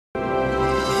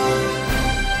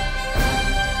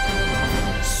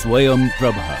Swayam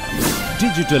Prabha.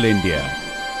 Digital India.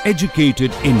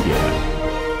 Educated India.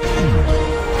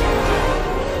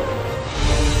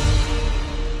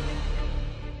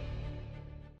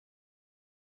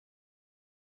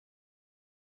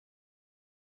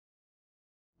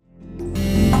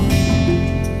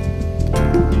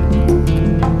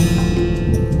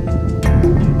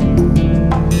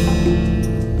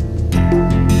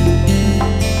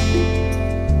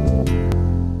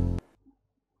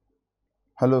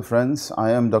 Hello friends,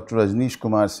 I am Dr. Rajneesh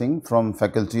Kumar Singh from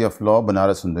Faculty of Law,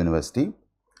 Banaras Hindu University,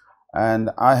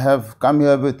 and I have come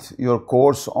here with your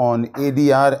course on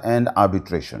ADR and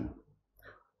arbitration.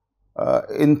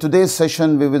 In today's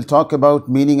session, we will talk about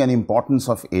meaning and importance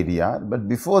of ADR, but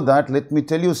before that, let me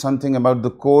tell you something about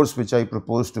the course which I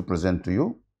propose to present to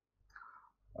you.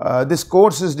 This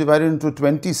course is divided into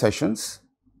 20 sessions.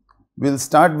 We'll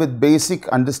start with basic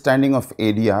understanding of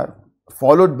ADR,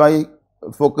 followed by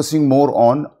focusing more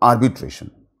on arbitration.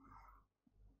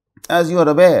 As you are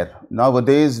aware,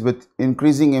 nowadays with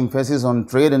increasing emphasis on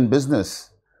trade and business,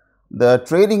 the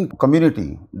trading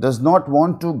community does not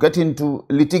want to get into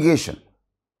litigation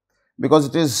because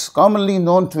it is commonly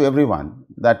known to everyone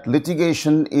that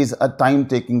litigation is a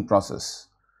time-taking process.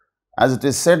 As it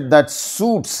is said that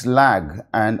suits lag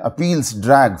and appeals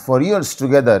drag for years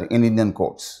together in Indian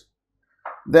courts.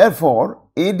 Therefore,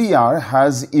 ADR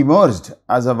has emerged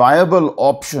as a viable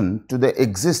option to the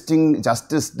existing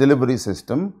justice delivery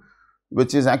system,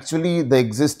 which is actually the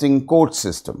existing court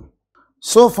system.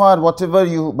 So far, whatever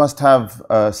you must have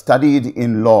studied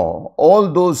in law,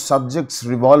 all those subjects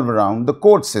revolve around the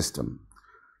court system.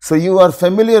 So you are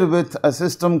familiar with a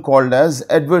system called as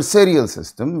adversarial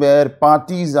system, where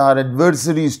parties are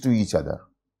adversaries to each other.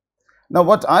 Now,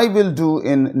 what I will do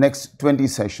in next 20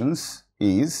 sessions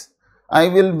is I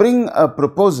will bring a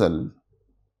proposal,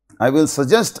 I will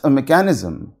suggest a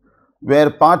mechanism where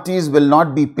parties will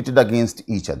not be pitted against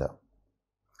each other.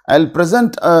 I will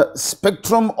present a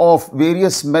spectrum of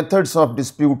various methods of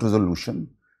dispute resolution.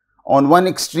 On one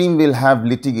extreme we will have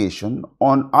litigation,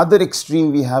 on other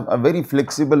extreme we have a very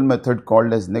flexible method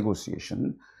called as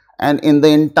negotiation, and in the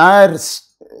entire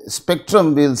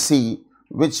spectrum we will see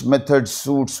which method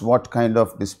suits what kind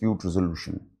of dispute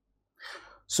resolution.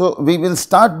 So, we will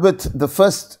start with the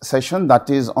first session, that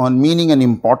is on meaning and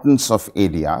importance of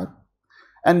ADR.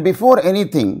 And before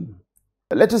anything,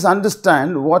 let us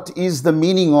understand what is the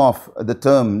meaning of the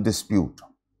term dispute.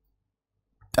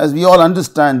 As we all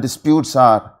understand, disputes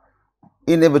are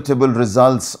inevitable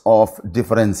results of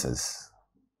differences.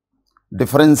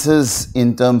 Differences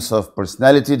in terms of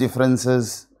personality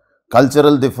differences,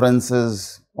 cultural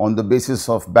differences, on the basis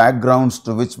of backgrounds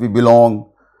to which we belong.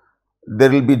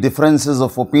 There will be differences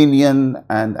of opinion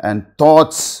and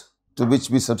thoughts to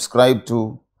which we subscribe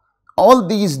to. All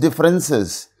these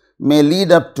differences may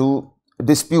lead up to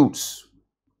disputes.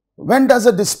 When does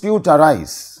a dispute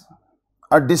arise?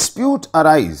 A dispute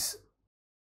arises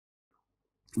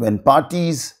when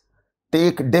parties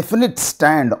take definite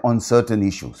stand on certain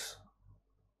issues.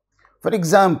 For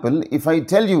example, if I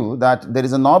tell you that there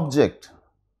is an object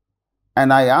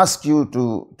and I ask you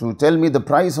to tell me the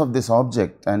price of this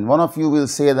object, and one of you will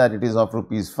say that it is of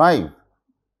 ₹5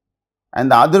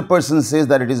 and the other person says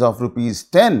that it is of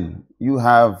 ₹10, you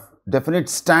have definite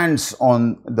stands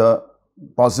on the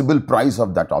possible price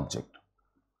of that object.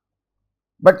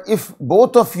 But if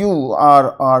both of you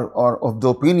are of the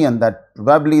opinion that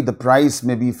probably the price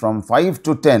may be from 5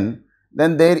 to 10,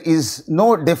 then there is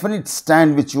no definite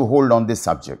stand which you hold on this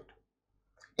subject.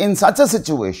 In such a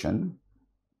situation,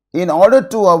 in order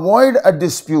to avoid a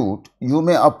dispute, you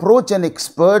may approach an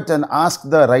expert and ask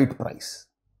the right price.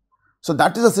 So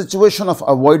that is a situation of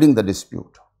avoiding the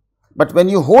dispute. But when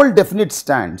you hold definite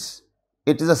stands,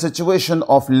 it is a situation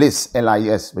of LIS,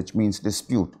 L-I-S, which means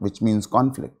dispute, which means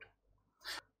conflict.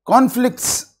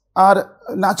 Conflicts are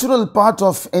a natural part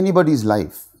of anybody's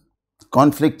life.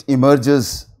 Conflict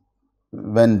emerges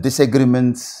when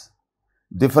disagreements,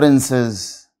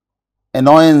 differences,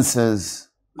 annoyances,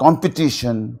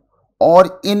 competition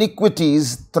or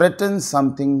inequities threaten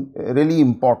something really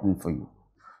important for you.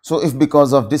 So, if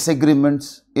because of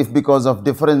disagreements, if because of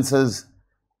differences,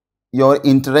 your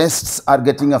interests are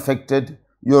getting affected,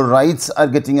 your rights are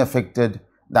getting affected,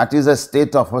 that is a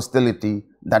state of hostility,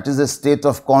 that is a state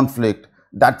of conflict,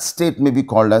 that state may be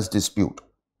called as dispute.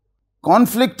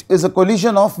 Conflict is a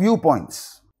collision of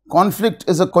viewpoints. Conflict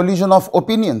is a collision of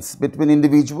opinions between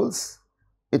individuals.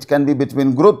 It can be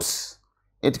between groups.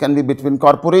 It can be between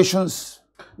corporations.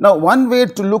 Now, one way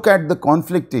to look at the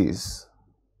conflict is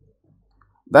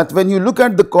that when you look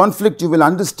at the conflict, you will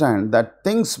understand that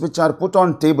things which are put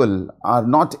on table are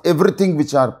not everything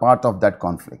which are part of that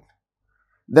conflict.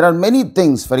 There are many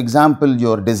things, for example,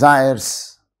 your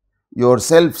desires, your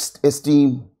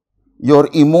self-esteem, your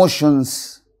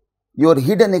emotions, your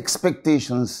hidden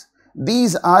expectations.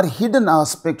 These are hidden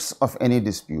aspects of any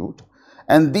dispute,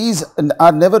 and these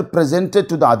are never presented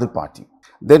to the other party.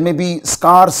 There may be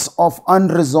scars of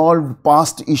unresolved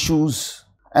past issues,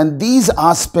 and these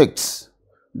aspects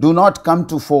do not come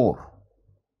to fore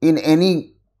in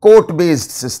any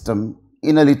court-based system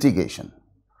in a litigation.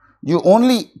 You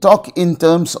only talk in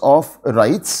terms of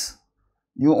rights,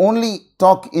 you only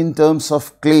talk in terms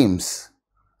of claims,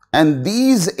 and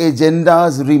these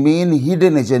agendas remain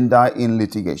hidden agenda in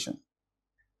litigation.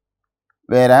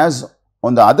 Whereas,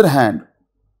 on the other hand,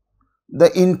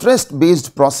 the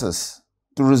interest-based process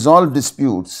to resolve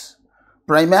disputes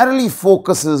primarily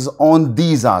focuses on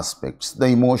these aspects: the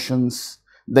emotions,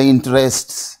 the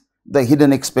interests, the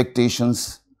hidden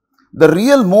expectations. The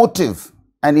real motive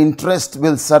and interest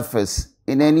will surface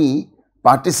in any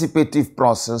participative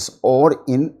process or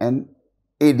in an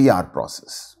ADR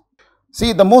process.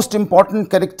 See, the most important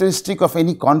characteristic of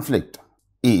any conflict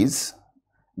is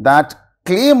that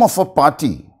claim of a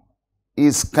party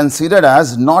is considered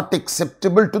as not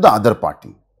acceptable to the other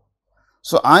party.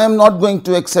 So, I am not going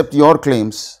to accept your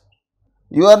claims,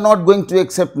 you are not going to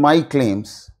accept my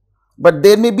claims, but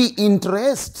there may be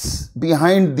interests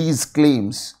behind these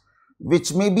claims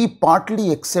which may be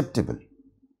partly acceptable.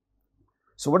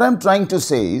 So, what I am trying to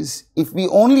say is, if we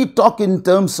only talk in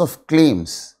terms of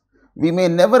claims, we may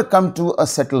never come to a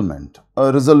settlement,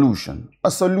 a resolution, a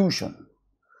solution.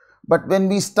 But when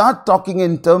we start talking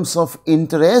in terms of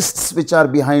interests which are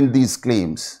behind these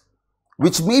claims,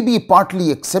 which may be partly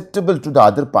acceptable to the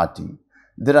other party,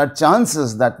 there are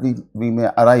chances that we may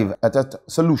arrive at a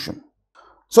solution.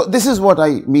 So, this is what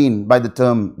I mean by the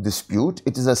term dispute.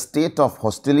 It is a state of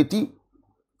hostility,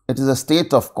 it is a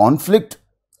state of conflict.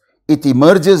 It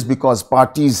emerges because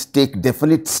parties take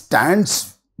definite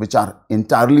stands which are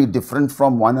entirely different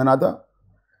from one another,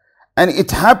 and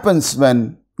it happens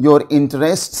when your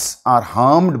interests are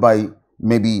harmed by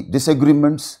maybe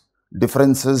disagreements,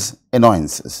 differences,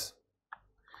 annoyances.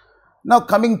 Now,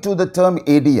 coming to the term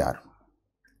ADR.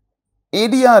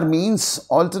 ADR means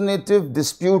alternative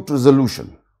dispute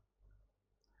resolution.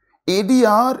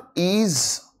 ADR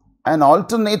is an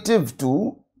alternative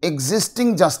to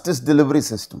existing justice delivery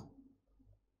system.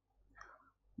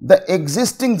 The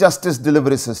existing justice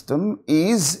delivery system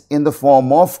is in the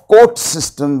form of court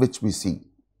system which we see.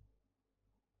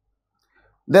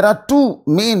 There are two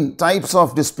main types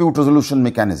of dispute resolution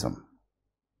mechanism.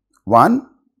 One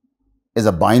is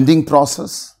a binding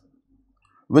process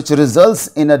which results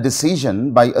in a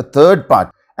decision by a third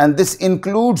party, and this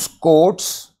includes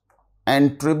courts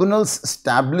and tribunals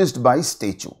established by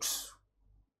statutes.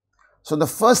 So, the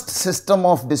first system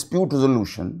of dispute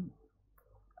resolution,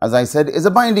 as I said, is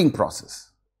a binding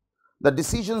process. The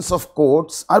decisions of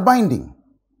courts are binding.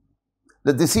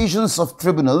 The decisions of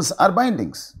tribunals are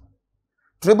bindings.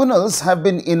 Tribunals have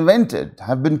been invented,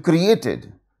 have been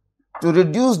created to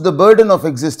reduce the burden of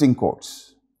existing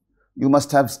courts. You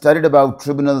must have studied about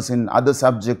tribunals in other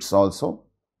subjects also.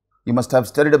 You must have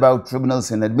studied about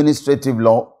tribunals in administrative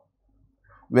law,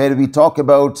 where we talk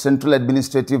about Central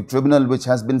Administrative Tribunal, which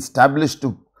has been established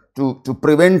to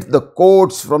prevent the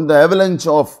courts from the avalanche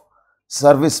of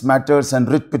service matters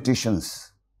and writ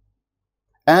petitions.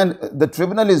 And the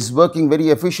tribunal is working very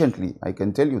efficiently, I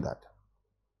can tell you that.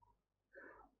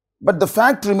 But the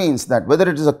fact remains that whether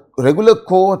it is a regular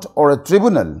court or a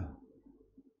tribunal,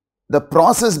 the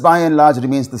process by and large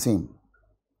remains the same.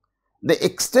 The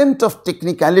extent of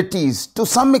technicalities to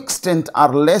some extent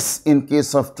are less in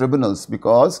case of tribunals,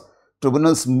 because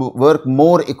tribunals work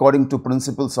more according to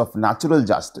principles of natural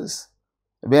justice,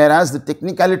 whereas the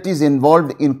technicalities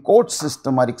involved in court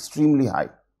system are extremely high.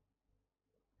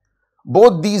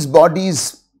 Both these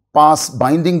bodies pass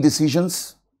binding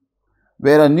decisions,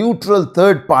 where a neutral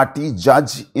third party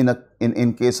judge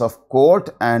in case of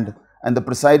court and the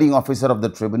presiding officer of the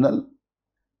tribunal,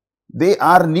 they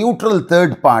are neutral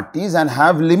third parties and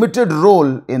have limited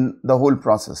role in the whole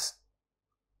process.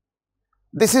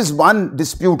 This is one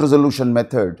dispute resolution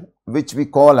method which we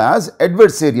call as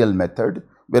adversarial method,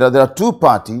 where there are two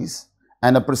parties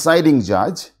and a presiding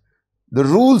judge. The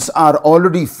rules are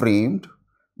already framed.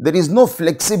 There is no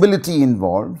flexibility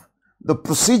involved. The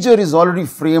procedure is already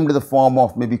framed in the form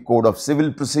of maybe Code of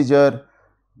Civil Procedure.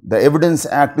 The Evidence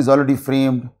Act is already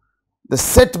framed. The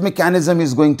set mechanism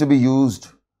is going to be used.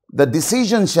 The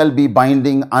decision shall be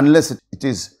binding unless it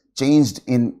is changed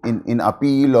in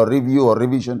appeal or review or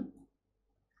revision.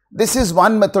 This is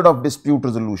one method of dispute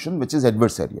resolution which is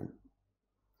adversarial.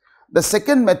 The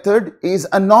second method is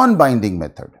a non-binding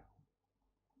method.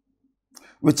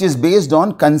 which is based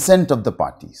on consent of the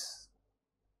parties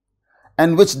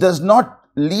and which does not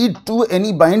lead to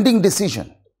any binding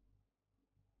decision,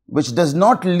 which does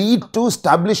not lead to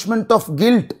establishment of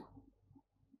guilt,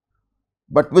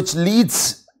 but which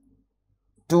leads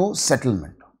to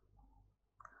settlement.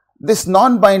 This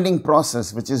non-binding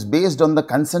process, which is based on the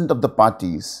consent of the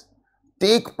parties,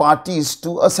 take parties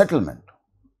to a settlement.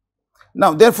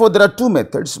 Now, therefore, there are two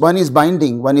methods. One is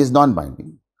binding, one is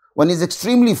non-binding. One is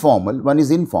extremely formal, one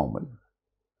is informal.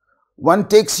 One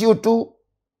takes you to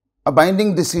a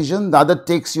binding decision, the other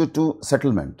takes you to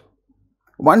settlement.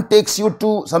 One takes you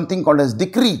to something called as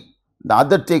decree, the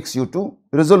other takes you to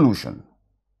resolution.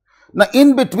 Now,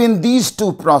 in between these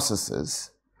two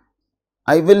processes,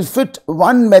 I will fit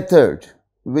one method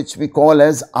which we call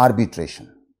as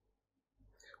arbitration.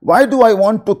 Why do I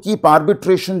want to keep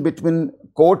arbitration between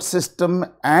court system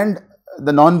and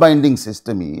the non-binding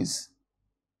system is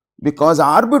because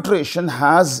arbitration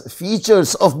has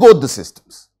features of both the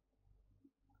systems.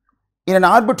 In an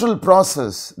arbitral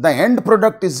process, the end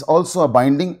product is also a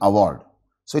binding award.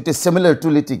 So, it is similar to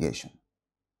litigation.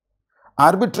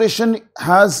 Arbitration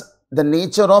has the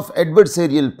nature of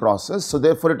adversarial process. So,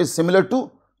 therefore, it is similar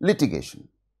to litigation.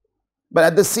 But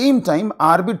at the same time,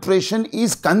 arbitration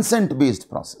is consent based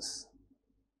process.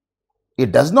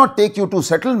 It does not take you to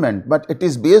settlement, but it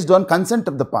is based on consent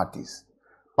of the parties.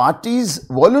 Parties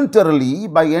voluntarily,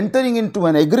 by entering into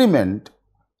an agreement,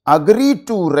 agree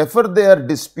to refer their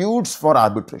disputes for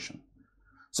arbitration.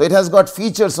 So, it has got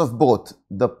features of both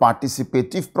the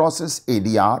participative process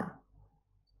ADR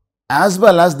as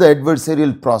well as the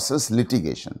adversarial process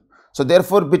litigation. So,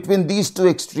 therefore, between these two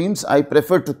extremes, I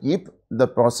prefer to keep the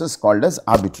process called as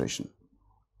arbitration.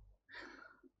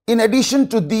 In addition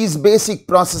to these basic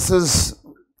processes,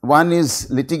 one is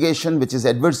litigation, which is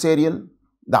adversarial,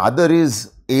 the other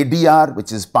is ADR,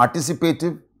 which is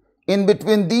participative. In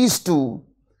between these two,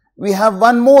 we have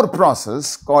one more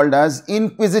process called as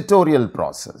inquisitorial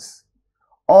process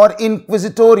or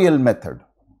inquisitorial method.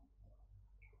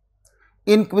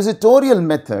 Inquisitorial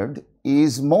method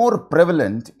is more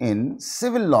prevalent in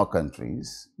civil law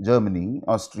countries, Germany,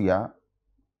 Austria,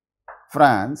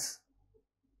 France.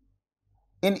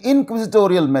 In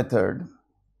inquisitorial method,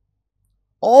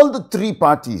 all the three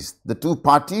parties, the two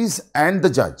parties and the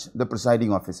judge, the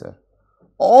presiding officer,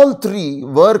 all three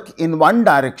work in one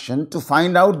direction to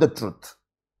find out the truth.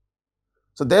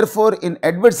 So, therefore, in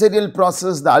adversarial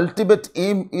process, the ultimate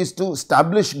aim is to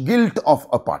establish guilt of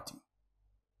a party.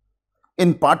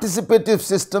 In participative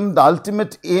system, the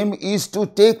ultimate aim is to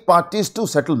take parties to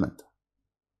settlement.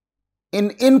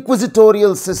 In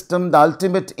inquisitorial system, the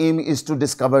ultimate aim is to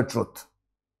discover truth.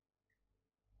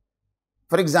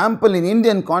 For example, in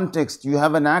Indian context, you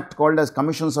have an act called as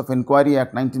Commissions of Inquiry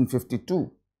Act 1952,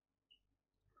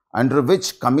 under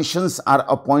which commissions are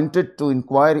appointed to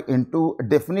inquire into a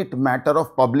definite matter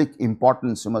of public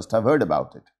importance. You must have heard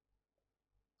about it.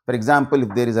 For example,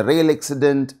 if there is a rail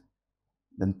accident,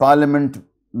 then Parliament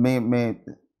may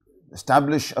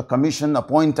establish a commission,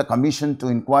 appoint a commission to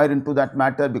inquire into that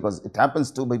matter because it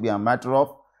happens to be a matter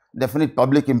of definite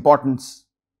public importance.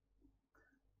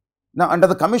 Now, under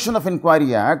the Commission of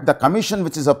Inquiry Act, the commission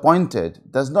which is appointed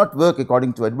does not work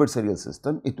according to adversarial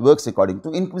system, it works according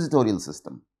to inquisitorial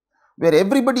system, where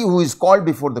everybody who is called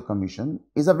before the commission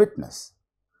is a witness.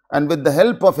 And with the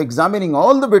help of examining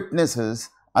all the witnesses,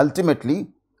 ultimately,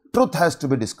 truth has to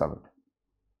be discovered.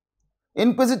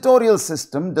 Inquisitorial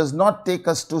system does not take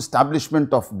us to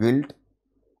establishment of guilt.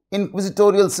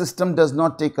 Inquisitorial system does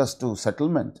not take us to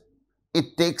settlement.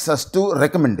 It takes us to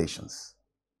recommendations,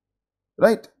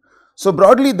 right? So,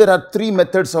 broadly, there are three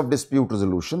methods of dispute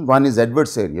resolution. One is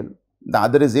adversarial, the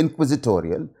other is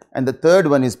inquisitorial, and the third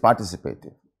one is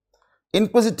participative.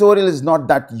 Inquisitorial is not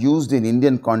that used in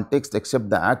Indian context except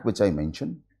the act which I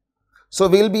mentioned. So,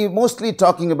 we will be mostly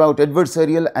talking about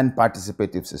adversarial and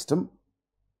participative system.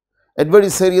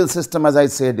 Adversarial system, as I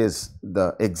said, is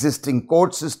the existing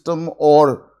court system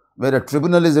or where a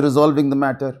tribunal is resolving the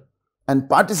matter, and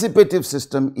participative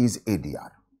system is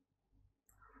ADR.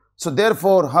 So,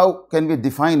 therefore, how can we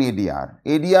define ADR?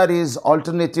 ADR is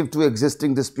alternative to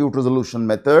existing dispute resolution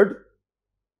method.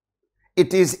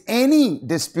 It is any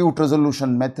dispute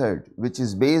resolution method which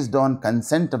is based on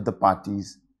consent of the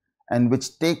parties and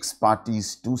which takes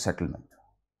parties to settlement.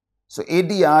 So,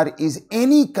 ADR is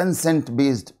any consent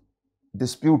based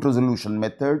dispute resolution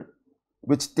method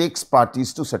which takes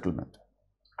parties to settlement.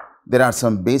 There are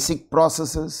some basic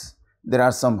processes, there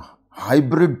are some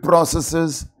hybrid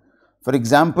processes. For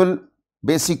example,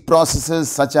 basic processes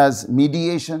such as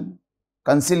mediation,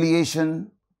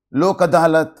 conciliation, lok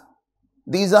adalat,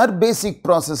 these are basic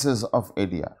processes of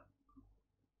ADR.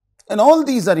 And all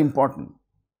these are important.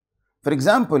 For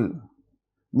example,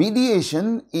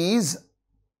 mediation is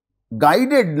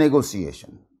guided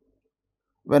negotiation.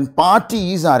 When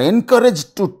parties are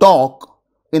encouraged to talk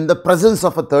in the presence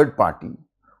of a third party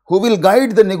who will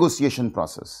guide the negotiation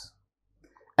process.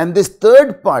 And this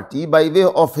third party, by way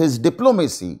of his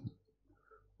diplomacy,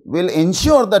 will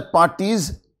ensure that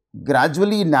parties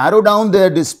gradually narrow down their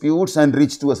disputes and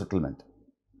reach to a settlement.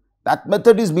 That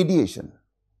method is mediation.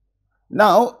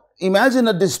 Now, imagine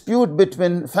a dispute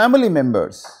between family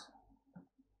members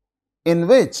in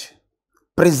which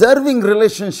preserving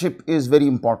relationship is very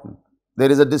important.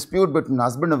 There is a dispute between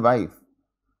husband and wife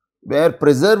where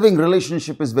preserving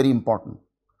relationship is very important.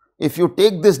 If you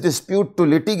take this dispute to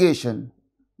litigation,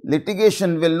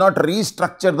 litigation will not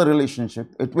restructure the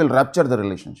relationship, it will rupture the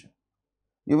relationship.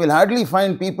 You will hardly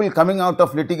find people coming out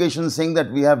of litigation saying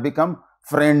that we have become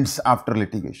friends after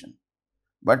litigation.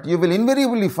 But you will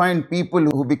invariably find people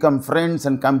who become friends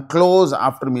and come close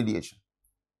after mediation.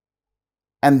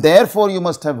 And therefore, you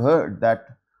must have heard that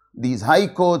these high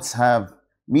courts have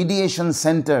mediation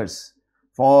centers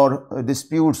for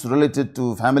disputes related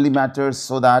to family matters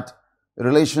so that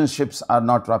relationships are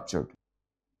not ruptured.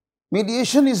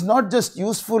 Mediation is not just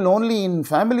useful only in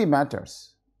family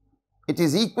matters. It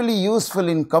is equally useful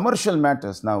in commercial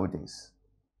matters nowadays.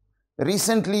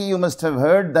 Recently, you must have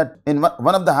heard that in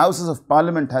one of the houses of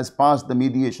parliament has passed the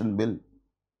mediation bill.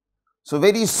 So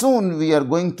very soon we are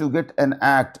going to get an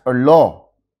act, a law,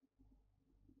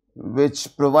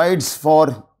 which provides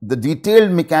for the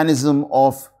detailed mechanism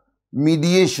of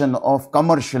mediation of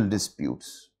commercial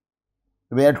disputes,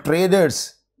 where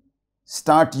traders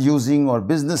start using or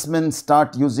businessmen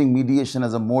start using mediation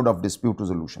as a mode of dispute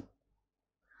resolution.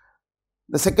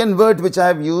 The second word which I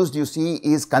have used, you see,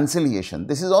 is conciliation.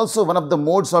 This is also one of the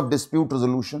modes of dispute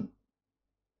resolution.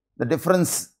 The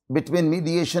difference between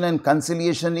mediation and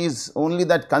conciliation is only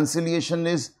that conciliation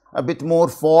is a bit more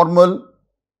formal.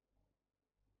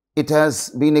 It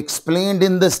has been explained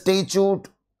in the statute.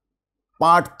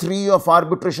 Part 3 of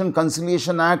Arbitration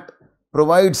Conciliation Act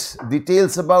provides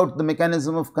details about the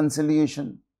mechanism of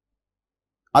conciliation.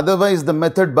 Otherwise, the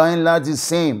method by and large is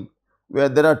same, where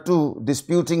there are two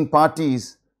disputing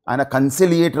parties and a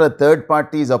conciliator, a third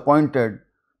party is appointed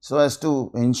so as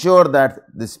to ensure that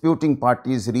disputing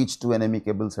parties reach to an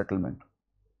amicable settlement.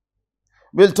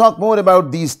 We will talk more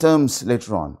about these terms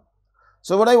later on.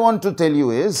 So, what I want to tell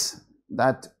you is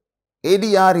that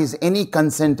ADR is any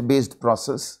consent based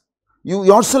process. You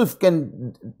yourself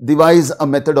can devise a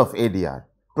method of ADR,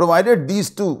 provided these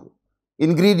two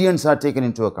ingredients are taken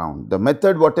into account. The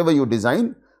method, whatever you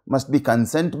design, must be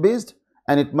consent based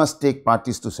and it must take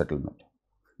parties to settlement.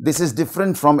 This is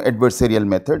different from adversarial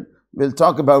method. We will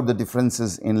talk about the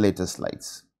differences in later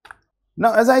slides.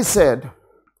 Now, as I said,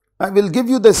 I will give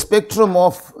you the spectrum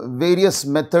of various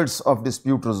methods of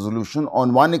dispute resolution.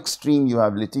 On one extreme, you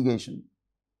have litigation.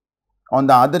 On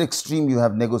the other extreme, you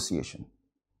have negotiation.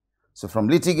 So, from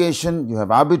litigation, you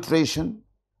have arbitration.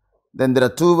 Then there are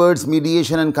two words,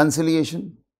 mediation and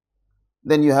conciliation.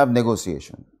 Then you have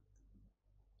negotiation.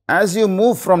 As you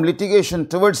move from litigation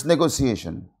towards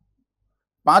negotiation,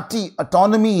 party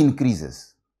autonomy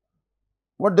increases.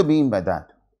 What do you mean by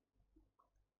that?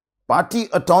 Party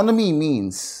autonomy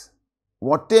means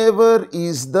whatever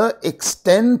is the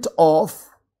extent of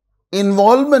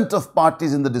involvement of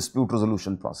parties in the dispute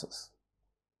resolution process.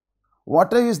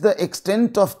 What is the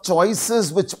extent of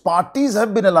choices which parties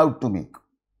have been allowed to make?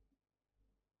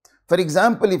 For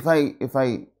example, if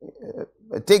I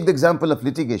take the example of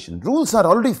litigation, rules are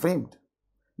already framed.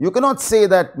 You cannot say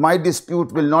that my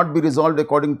dispute will not be resolved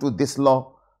according to this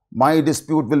law, my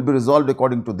dispute will be resolved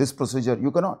according to this procedure.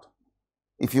 You cannot.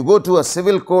 If you go to a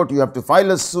civil court, you have to file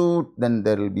a suit, then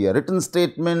there will be a written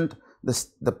statement.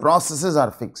 The processes are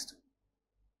fixed.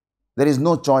 There is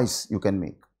no choice you can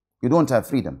make. You don't have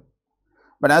freedom.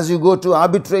 But as you go to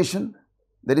arbitration,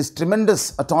 there is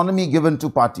tremendous autonomy given to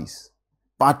parties.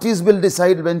 Parties will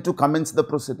decide when to commence the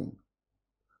proceeding.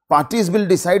 Parties will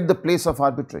decide the place of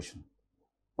arbitration.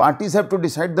 Parties have to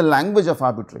decide the language of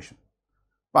arbitration.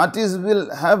 Parties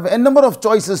will have a number of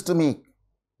choices to make.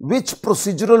 Which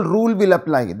procedural rule will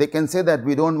apply? They can say that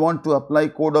we don't want to apply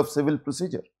Code of Civil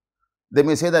Procedure. They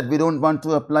may say that we don't want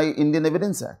to apply Indian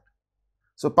Evidence Act.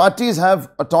 So, parties have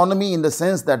autonomy in the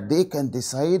sense that they can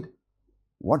decide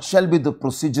what shall be the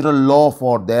procedural law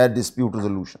for their dispute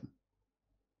resolution.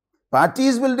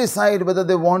 Parties will decide whether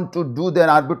they want to do their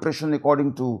arbitration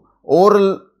according to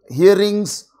oral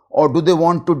hearings or do they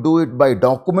want to do it by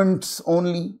documents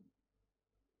only.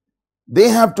 They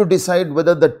have to decide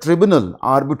whether the tribunal,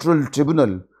 arbitral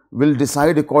tribunal, will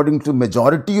decide according to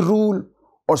majority rule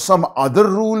or some other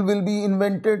rule will be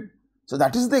invented. So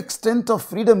that is the extent of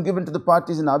freedom given to the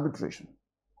parties in arbitration.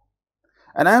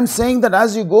 And I am saying that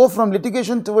as you go from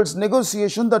litigation towards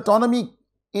negotiation, the autonomy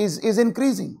is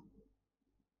increasing.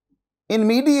 In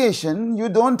mediation, you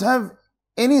don't have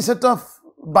any set of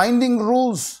binding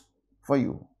rules for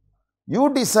you.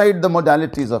 You decide the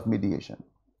modalities of mediation.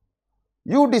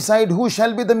 You decide who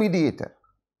shall be the mediator.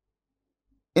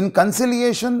 In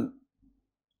conciliation,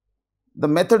 the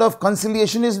method of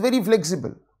conciliation is very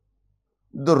flexible.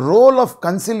 The role of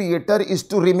conciliator is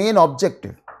to remain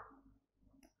objective.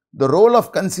 The role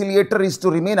of conciliator is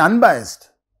to remain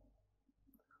unbiased.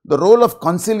 The role of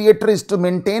conciliator is to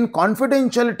maintain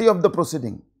confidentiality of the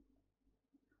proceeding.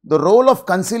 The role of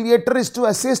conciliator is to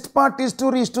assist parties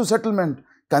to reach to settlement.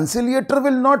 Conciliator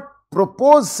will not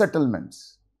propose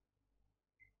settlements.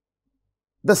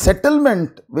 The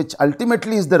settlement, which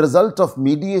ultimately is the result of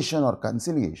mediation or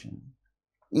conciliation,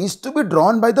 is to be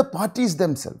drawn by the parties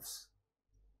themselves.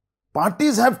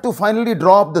 Parties have to finally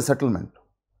draw up the settlement.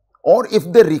 Or if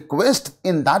they request,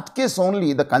 in that case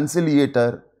only the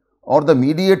conciliator or the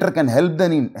mediator can help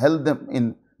them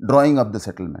in drawing up the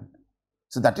settlement.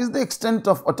 So that is the extent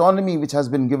of autonomy which has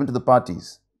been given to the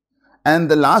parties. And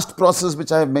the last process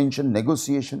which I have mentioned,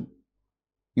 negotiation,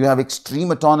 you have extreme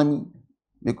autonomy,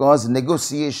 because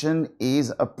negotiation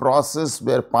is a process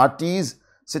where parties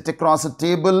sit across a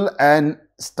table and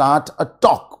start a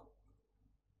talk.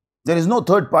 There is no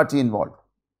third party involved.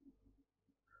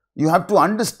 You have to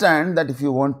understand that if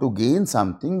you want to gain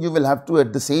something, you will have to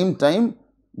at the same time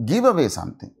give away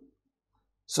something.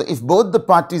 So if both the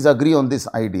parties agree on this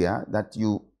idea that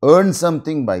you earn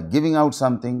something by giving out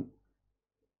something,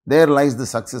 there lies the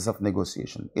success of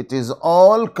negotiation. It is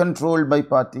all controlled by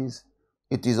parties.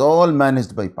 It is all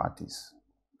managed by parties.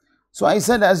 So I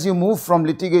said, as you move from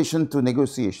litigation to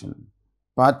negotiation,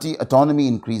 party autonomy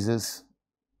increases.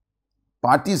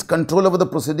 Parties' control over the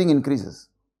proceeding increases.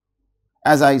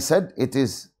 As I said, it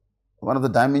is one of the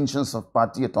dimensions of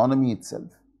party autonomy itself.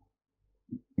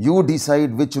 You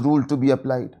decide which rule to be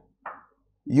applied.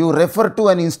 You refer to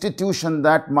an institution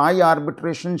that my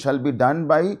arbitration shall be done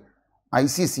by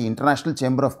ICC, International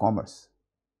Chamber of Commerce.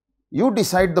 You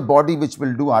decide the body which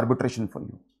will do arbitration for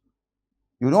you.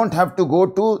 You don't have to go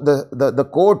to the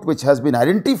court which has been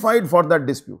identified for that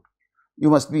dispute.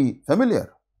 You must be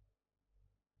familiar.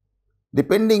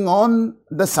 Depending on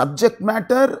the subject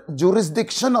matter,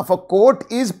 jurisdiction of a court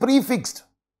is prefixed.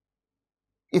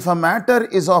 If a matter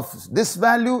is of this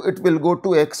value, it will go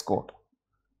to X court.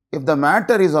 If the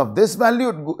matter is of this value,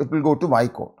 it will go to Y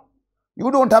court. You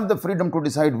don't have the freedom to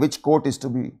decide which court is to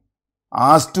be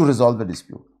asked to resolve the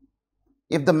dispute.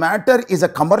 If the matter is a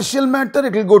commercial matter,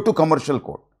 it will go to commercial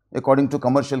court according to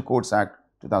Commercial Courts Act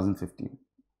 2015.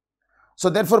 So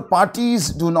therefore, parties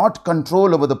do not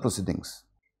control over the proceedings.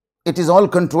 It is all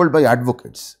controlled by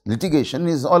advocates. Litigation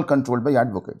is all controlled by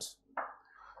advocates.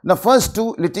 Now, first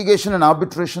two, litigation and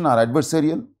arbitration, are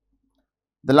adversarial.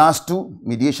 The last two,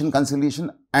 mediation, conciliation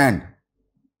and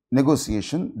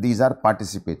negotiation, these are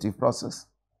participative process.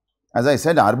 As I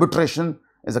said, arbitration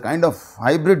is a kind of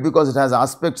hybrid because it has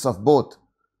aspects of both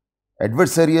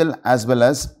adversarial as well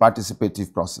as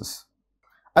participative process.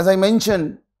 As I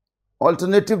mentioned,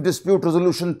 alternative dispute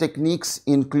resolution techniques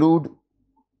include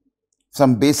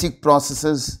some basic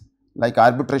processes like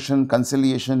arbitration,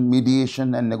 conciliation,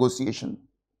 mediation and negotiation.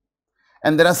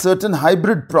 And there are certain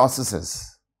hybrid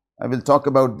processes. I will talk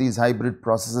about these hybrid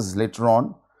processes later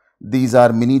on. These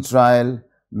are mini trial,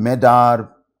 MEDAR,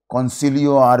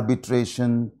 concilio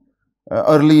arbitration,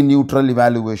 early neutral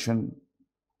evaluation.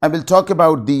 I will talk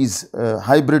about these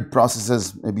hybrid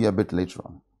processes maybe a bit later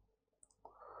on.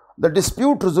 The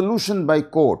dispute resolution by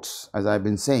courts, as I have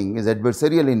been saying, is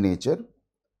adversarial in nature.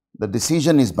 The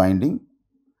decision is binding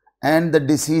and the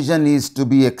decision is to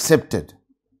be accepted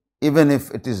even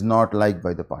if it is not liked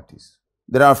by the parties.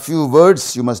 There are few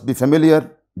words you must be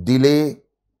familiar: delay,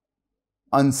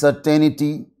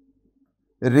 uncertainty,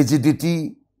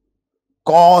 rigidity,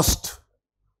 cost,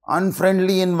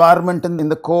 unfriendly environment in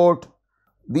the court.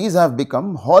 These have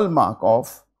become hallmark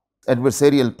of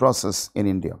adversarial process in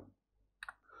India.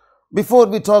 Before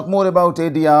we talk more about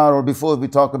ADR or before we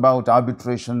talk about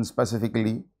arbitration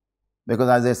specifically, because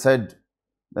as I said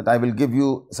that I will give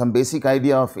you some basic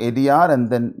idea of ADR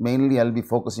and then mainly I will be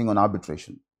focusing on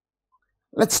arbitration.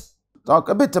 Let's talk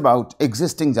a bit about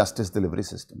existing justice delivery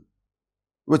system,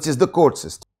 which is the court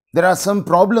system. There are some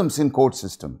problems in court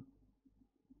system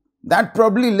that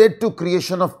probably led to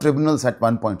creation of tribunals at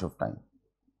one point of time.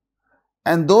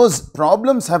 And those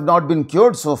problems have not been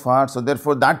cured so far, so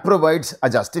therefore that provides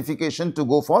a justification to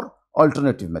go for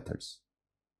alternative methods.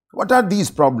 What are these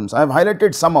problems? I have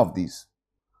highlighted some of these.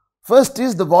 First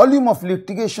is the volume of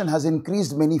litigation has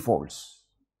increased many folds.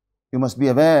 You must be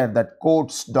aware that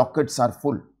courts' dockets are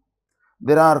full.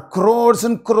 There are crores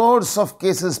and crores of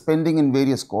cases pending in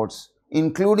various courts,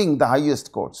 including the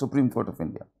highest court, Supreme Court of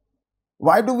India.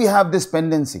 Why do we have this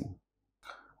pendency?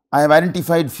 I have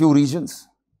identified few reasons.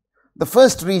 The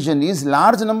first reason is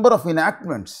large number of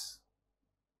enactments.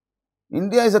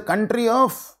 India is a country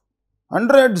of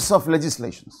hundreds of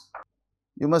legislations.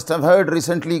 You must have heard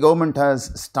recently government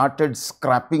has started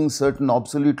scrapping certain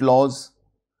obsolete laws.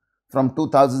 From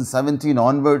 2017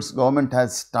 onwards, government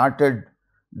has started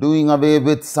doing away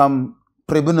with some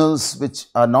tribunals which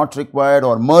are not required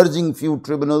or merging few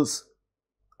tribunals.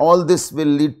 All this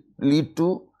will lead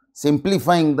to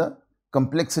simplifying the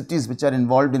complexities which are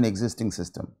involved in existing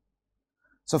system.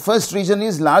 So, first reason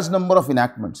is large number of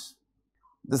enactments.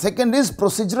 The second is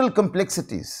procedural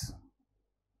complexities.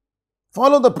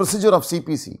 Follow the procedure of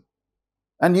CPC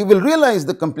and you will realize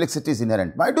the complexities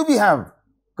inherent. Why do we have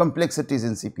complexities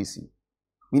in CPC?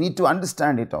 We need to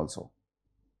understand it also.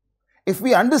 If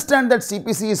we understand that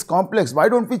CPC is complex, why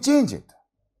don't we change it?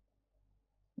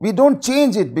 We don't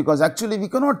change it because actually we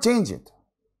cannot change it.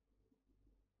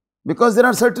 Because there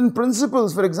are certain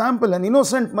principles. For example, an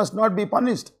innocent must not be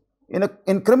punished.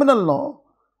 In criminal law,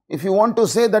 if you want to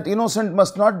say that innocent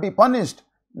must not be punished,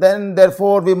 then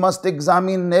therefore we must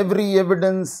examine every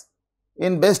evidence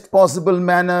in best possible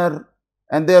manner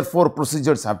and therefore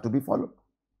procedures have to be followed.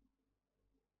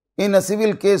 In a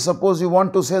civil case, suppose you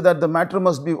want to say that the matter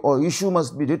must be or issue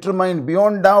must be determined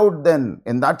beyond doubt, then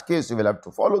in that case you will have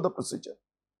to follow the procedure.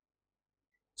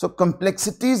 So,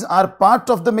 complexities are part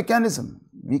of the mechanism.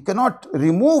 We cannot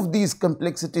remove these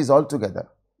complexities altogether.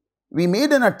 We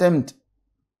made an attempt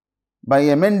by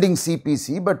amending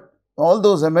CPC, but all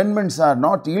those amendments are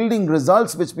not yielding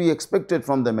results which we expected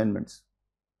from the amendments.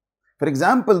 For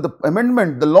example, the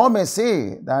amendment, the law may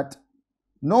say that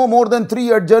no more than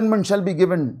 3 adjournments shall be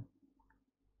given.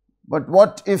 But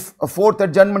what if a 4th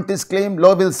adjournment is claimed?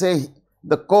 Law will say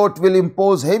the court will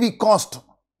impose heavy cost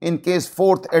in case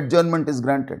 4th adjournment is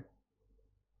granted.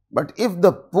 But if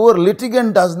the poor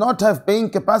litigant does not have paying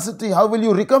capacity, how will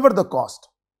you recover the cost?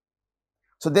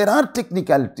 So, there are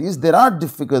technicalities, there are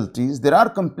difficulties, there are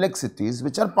complexities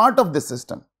which are part of the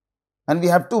system and we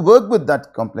have to work with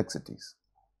that complexities.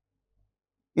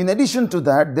 In addition to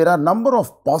that, there are number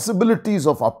of possibilities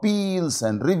of appeals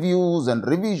and reviews and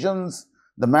revisions.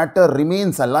 The matter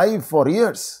remains alive for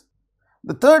years.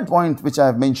 The third point which I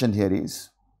have mentioned here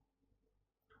is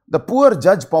the poor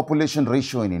judge population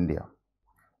ratio in India.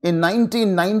 In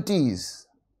 1990s,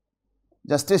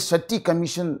 Justice Shetty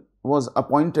Commission was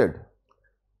appointed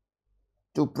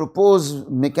to propose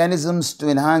mechanisms to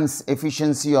enhance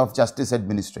efficiency of justice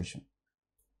administration.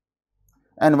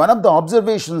 And one of the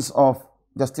observations of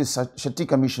Justice Shetty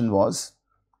Commission was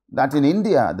that in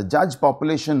India, the judge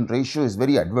population ratio is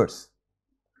very adverse.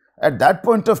 At that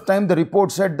point of time, the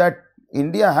report said that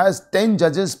India has 10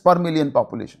 judges per million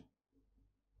population.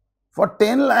 For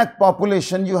 10 lakh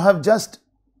population, you have just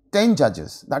 10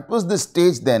 judges. That was the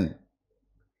stage then.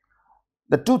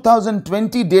 The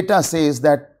 2020 data says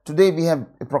that today we have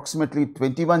approximately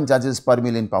 21 judges per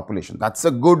million population. That's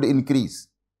a good increase.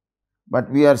 But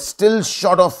we are still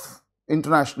short of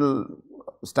international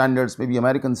standards, maybe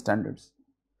American standards.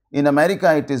 In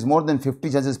America, it is more than 50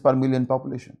 judges per million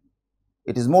population.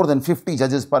 It is more than 50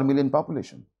 judges per million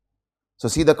population. So,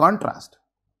 see the contrast.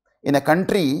 In a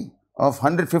country of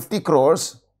 150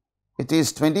 crores, it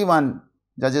is 21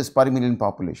 judges per million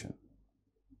population.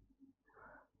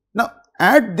 Now,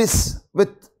 add this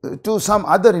to some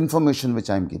other information which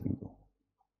I am giving you.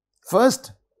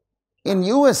 First, in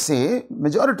USA,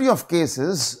 majority of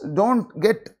cases don't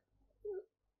get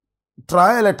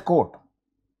trial at court.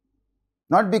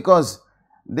 Not because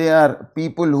they are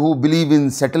people who believe in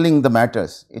settling the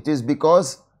matters. It is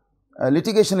because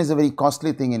litigation is a very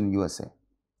costly thing in USA.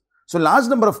 So, large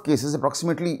number of cases,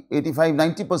 approximately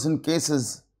 85–90%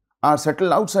 cases are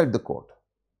settled outside the court.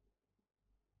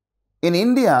 In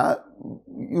India,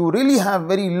 you really have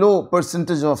very low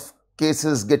percentage of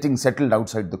cases getting settled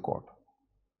outside the court.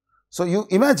 So, you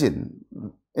imagine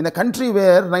in a country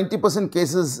where 90%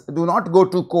 cases do not go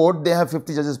to court, they have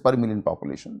 50 judges per million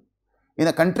population. In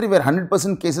a country where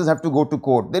 100% cases have to go to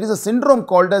court, there is a syndrome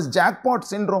called as jackpot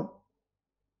syndrome.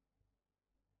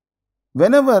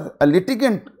 Whenever a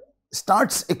litigant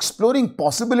starts exploring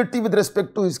possibility with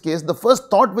respect to his case, the first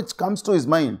thought which comes to his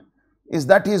mind is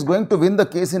that he is going to win the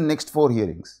case in next 4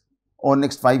 hearings or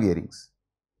next 5 hearings.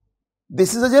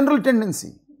 This is a general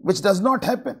tendency which does not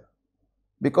happen,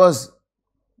 because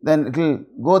then it will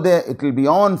go there, it will be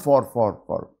on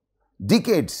for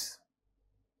decades.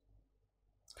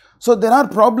 So there are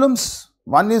problems.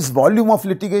 One is volume of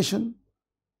litigation.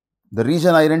 The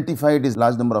reason identified is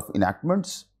large number of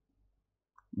enactments.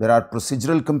 There are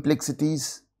procedural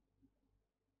complexities,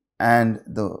 and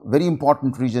the very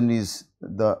important reason is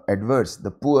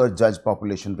the poor judge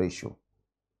population ratio.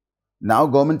 Now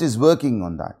government is working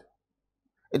on that.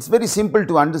 It's very simple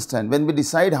to understand. When we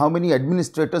decide how many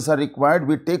administrators are required,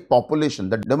 we take population,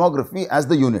 the demography, as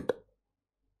the unit.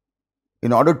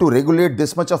 In order to regulate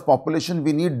this much of population,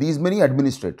 we need these many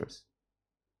administrators.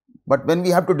 But when we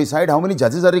have to decide how many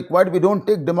judges are required, we don't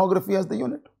take demography as the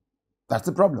unit. That's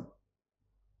the problem.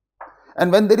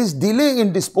 And when there is delay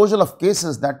in disposal of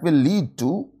cases, that will lead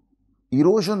to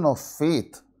erosion of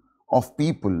faith of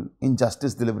people in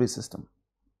justice delivery system.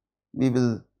 We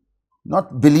will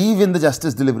not believe in the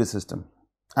justice delivery system.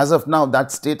 As of now,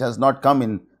 that state has not come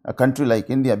in a country like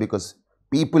India, because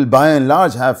people by and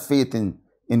large have faith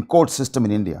in court system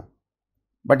in India.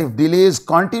 But if delays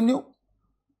continue,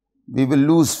 we will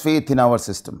lose faith in our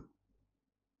system.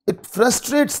 It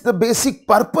frustrates the basic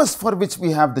purpose for which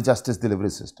we have the justice delivery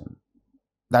system.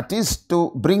 That is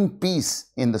to bring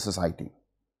peace in the society.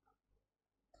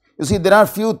 You see, there are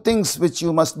few things which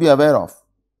you must be aware of.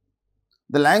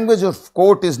 The language of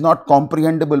court is not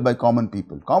comprehensible by common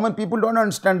people. Common people don't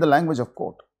understand the language of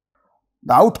court.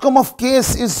 The outcome of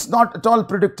case is not at all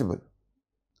predictable.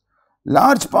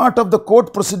 Large part of the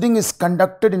court proceeding is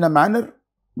conducted in a manner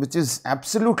which is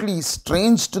absolutely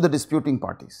strange to the disputing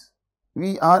parties.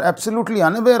 We are absolutely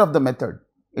unaware of the method.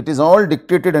 It is all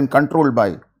dictated and controlled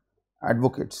by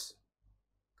advocates.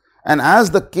 And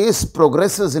as the case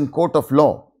progresses in court of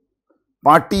law,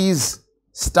 parties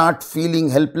start feeling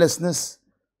helplessness,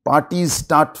 parties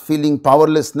start feeling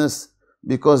powerlessness,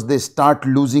 because they start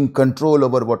losing control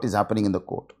over what is happening in the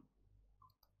court.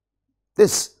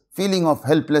 This feeling of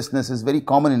helplessness is very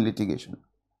common in litigation.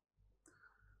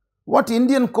 What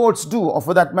Indian courts do, or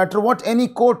for that matter, what any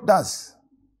court does,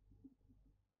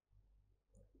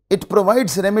 it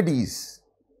provides remedies.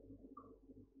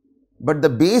 But the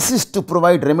basis to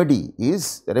provide remedy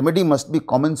is, the remedy must be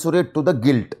commensurate to the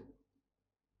guilt.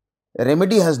 A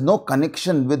remedy has no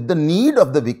connection with the need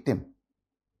of the victim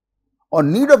or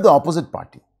need of the opposite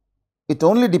party. It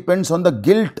only depends on the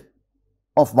guilt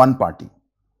of one party.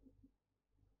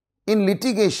 In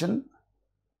litigation,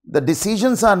 the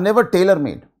decisions are never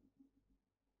tailor-made.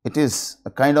 It is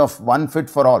a kind of one fit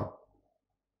for all.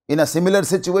 In a similar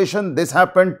situation, this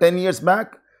happened 10 years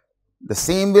back, the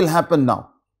same will happen now.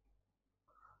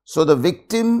 So the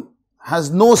victim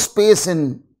has no space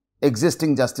in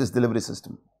existing justice delivery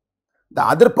system. The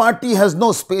other party has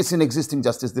no space in existing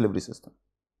justice delivery system.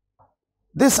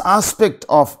 This aspect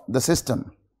of the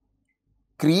system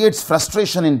creates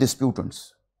frustration in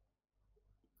disputants.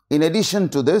 In addition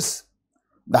to this,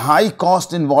 the high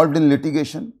cost involved in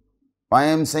litigation. Why I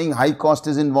am saying high cost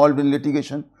is involved in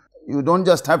litigation? You don't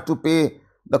just have to pay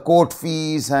the court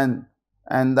fees and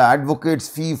the advocate's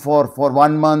fee for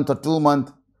 1 month or 2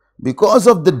 months. Because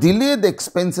of the delay, the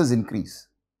expenses increase.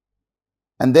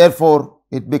 And therefore,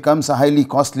 it becomes a highly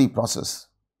costly process.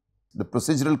 The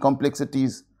procedural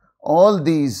complexities, all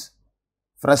these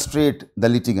frustrate the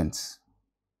litigants.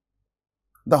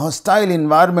 The hostile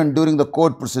environment during the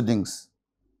court proceedings,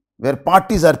 where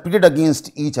parties are pitted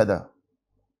against each other,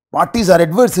 parties are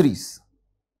adversaries.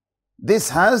 This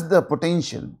has the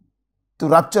potential to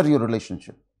rupture your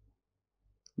relationship.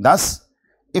 Thus,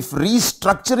 if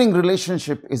restructuring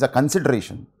relationship is a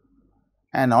consideration,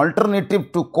 an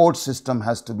alternative to court system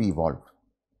has to be evolved.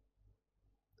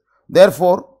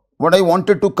 Therefore, what I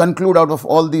wanted to conclude out of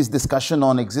all these discussion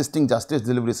on existing justice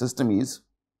delivery system is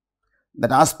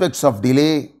that aspects of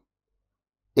delay,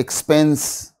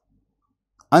 expense,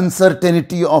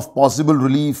 uncertainty of possible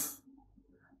relief,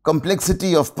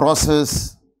 complexity of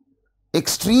process,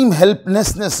 extreme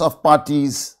helplessness of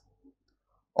parties,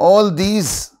 all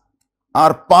these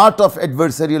are part of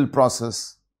adversarial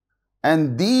process,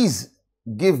 and these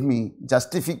give me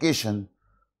justification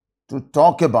to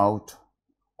talk about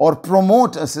or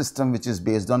promote a system which is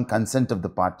based on consent of the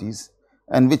parties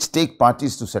and which take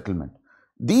parties to settlement.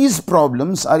 These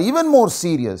problems are even more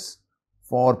serious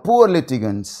for poor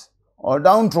litigants or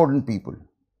downtrodden people,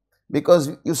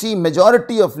 because you see,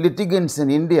 majority of litigants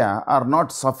in India are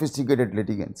not sophisticated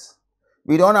litigants.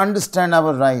 We don't understand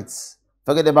our rights.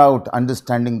 Forget about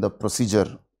understanding the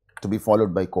procedure to be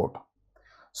followed by court.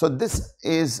 So this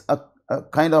is a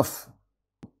kind of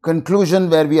conclusion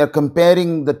where we are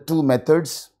comparing the two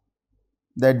methods,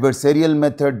 the adversarial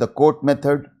method, the court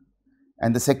method,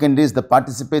 and the second is the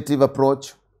participative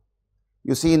approach.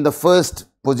 You see, in the first,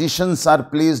 positions are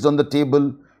placed on the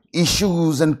table,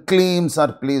 issues and claims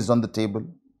are placed on the table.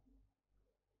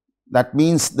 That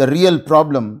means the real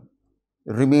problem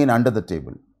remain under the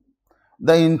table.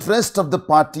 The interests of the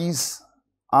parties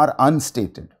are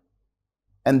unstated,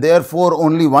 and therefore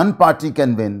only one party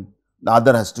can win, the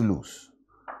other has to lose.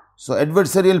 So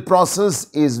adversarial process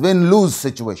is win-lose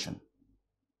situation.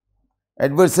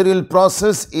 Adversarial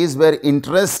process is where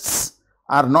interests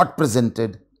are not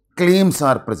presented, claims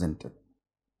are presented.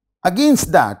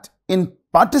 Against that, in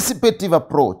participative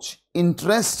approach,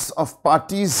 interests of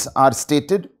parties are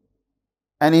stated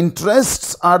and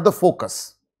interests are the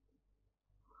focus.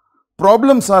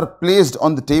 Problems are placed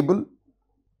on the table,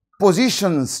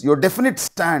 positions, your definite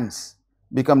stands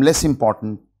become less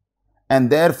important, and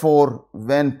therefore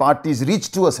when parties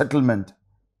reach to a settlement,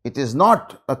 it is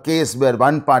not a case where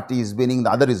one party is winning,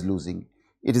 the other is losing.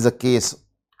 It is a case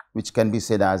which can be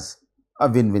said as a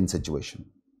win-win situation.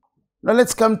 Now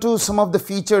let's come to some of the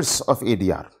features of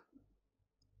ADR.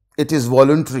 It is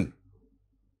voluntary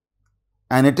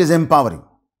and it is empowering.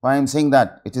 Why I am saying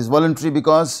that? It is voluntary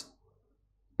because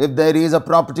if there is a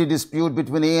property dispute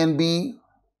between A and B,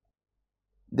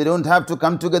 they don't have to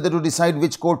come together to decide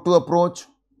which court to approach.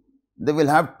 They will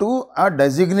have to a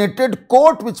designated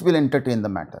court which will entertain the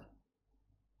matter.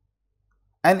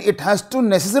 And it has to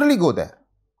necessarily go there.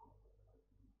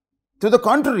 To the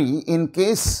contrary, in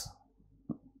case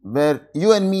where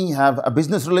you and me have a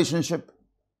business relationship,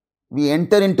 we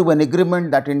enter into an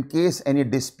agreement that in case any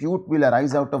dispute will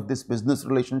arise out of this business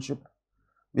relationship,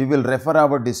 we will refer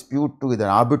our dispute to either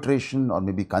arbitration or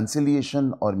maybe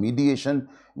conciliation or mediation.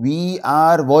 We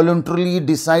are voluntarily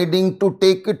deciding to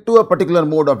take it to a particular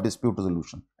mode of dispute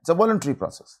resolution. It's a voluntary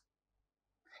process.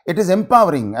 It is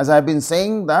empowering, as I have been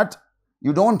saying, that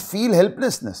you don't feel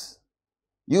helplessness.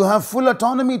 You have full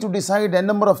autonomy to decide a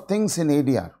number of things in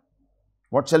ADR.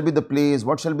 What shall be the place,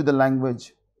 what shall be the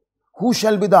language, who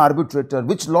shall be the arbitrator,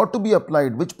 which law to be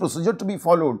applied, which procedure to be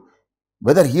followed,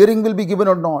 whether hearing will be given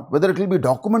or not, whether it will be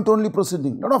document only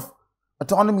proceeding. Lot of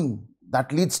autonomy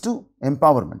that leads to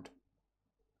empowerment.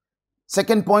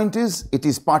 Second point is, it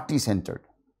is party centered.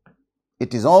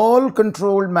 It is all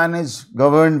controlled, managed,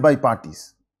 governed by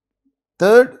parties.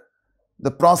 Third,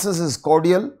 the process is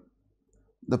cordial,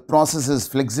 the process is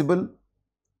flexible.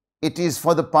 It is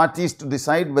for the parties to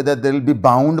decide whether they will be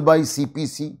bound by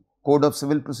CPC, Code of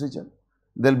Civil Procedure.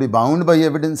 They will be bound by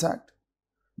Evidence Act.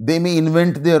 They may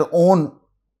invent their own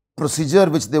procedure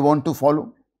which they want to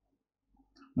follow.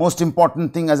 Most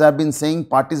important thing, as I have been saying,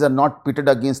 parties are not pitted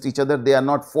against each other. They are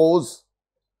not foes.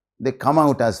 They come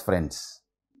out as friends.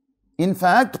 In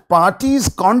fact, parties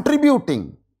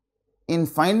contributing in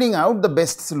finding out the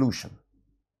best solution.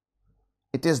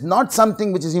 It is not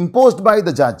something which is imposed by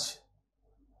the judge.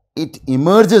 It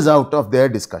emerges out of their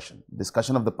discussion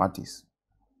of the parties.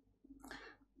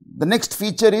 The next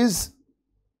feature is,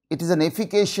 it is an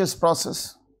efficacious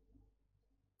process.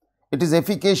 It is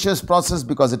efficacious process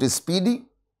because it is speedy.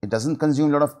 It doesn't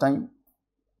consume a lot of time.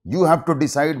 You have to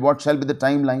decide what shall be the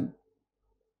timeline.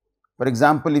 For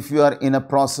example, if you are in a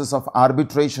process of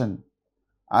arbitration,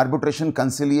 Arbitration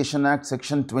Conciliation Act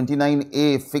section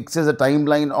 29A fixes a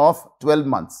timeline of 12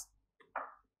 months.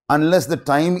 Unless the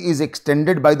time is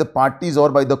extended by the parties or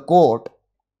by the court,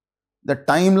 the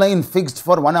timeline fixed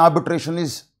for one arbitration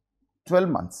is 12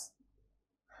 months.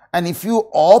 And if you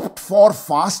opt for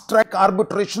fast track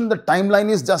arbitration, the timeline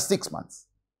is just 6 months.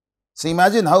 So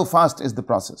imagine how fast is the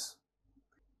process.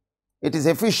 It is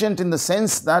efficient in the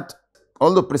sense that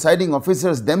although presiding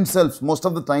officers themselves most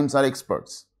of the times are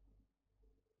experts,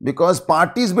 because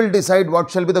parties will decide what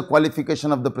shall be the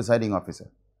qualification of the presiding officer,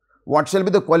 what shall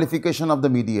be the qualification of the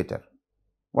mediator,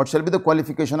 what shall be the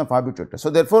qualification of arbitrator. So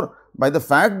therefore, by the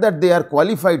fact that they are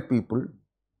qualified people,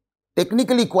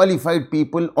 technically qualified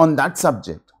people on that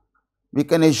subject, we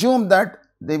can assume that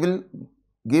they will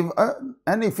give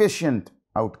an efficient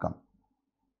outcome.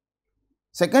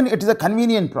 Second, it is a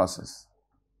convenient process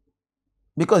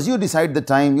because you decide the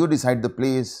time, you decide the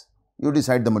place, you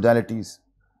decide the modalities.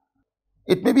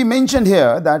 It may be mentioned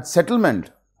here that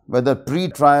settlement, whether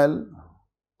pre-trial,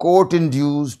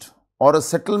 court-induced or a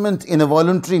settlement in a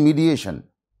voluntary mediation,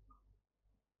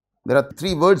 there are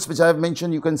three words which I have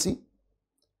mentioned, you can see: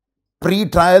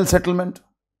 pre-trial settlement,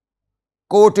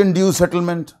 court-induced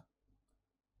settlement,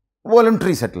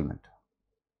 voluntary settlement.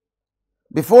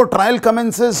 Before trial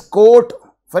commences, court,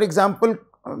 for example,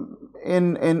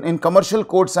 in Commercial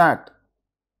Courts Act,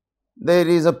 there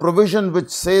is a provision which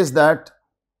says that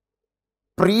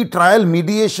pre-trial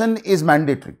mediation is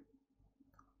mandatory.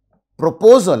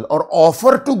 Proposal or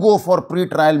offer to go for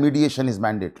pre-trial mediation is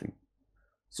mandatory.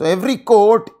 So every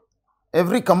court,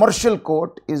 every commercial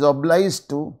court is obliged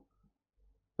to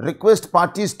request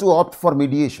parties to opt for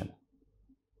mediation.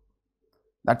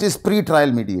 That is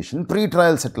pre-trial mediation,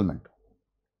 pre-trial settlement.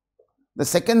 The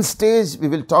second stage, we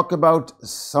will talk about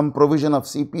some provision of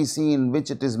CPC in which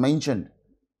it is mentioned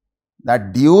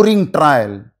that during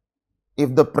trial,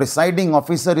 if the presiding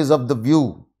officer is of the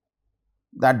view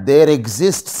that there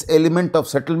exists element of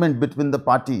settlement between the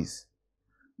parties,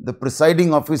 the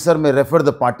presiding officer may refer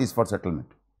the parties for settlement.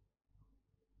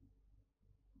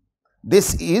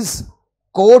 This is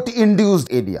court-induced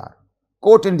ADR,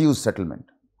 court-induced settlement.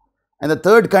 And the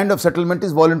third kind of settlement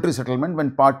is voluntary settlement,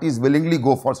 when parties willingly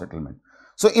go for settlement.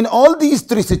 So, in all these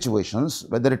three situations,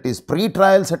 whether it is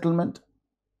pre-trial settlement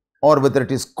or whether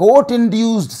it is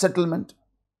court-induced settlement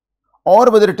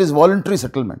or whether it is voluntary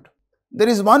settlement, there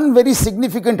is one very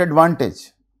significant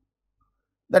advantage,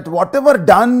 that whatever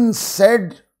done,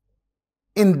 said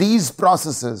in these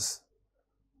processes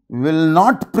will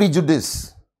not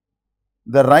prejudice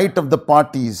the right of the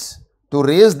parties to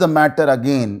raise the matter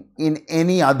again in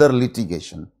any other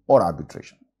litigation or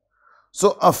arbitration.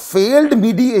 So, a failed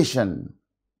mediation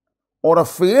or a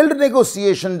failed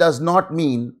negotiation does not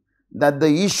mean that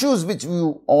the issues which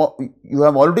you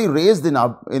have already raised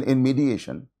in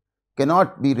mediation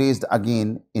cannot be raised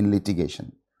again in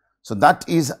litigation. So, that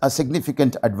is a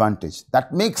significant advantage.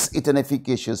 That makes it an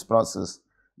efficacious process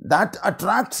that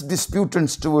attracts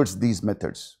disputants towards these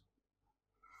methods.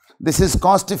 This is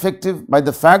cost effective by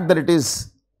the fact that it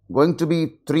is going to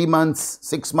be 3 months,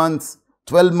 6 months,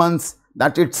 12 months.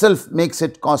 That itself makes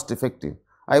it cost effective.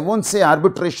 I won't say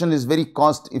arbitration is very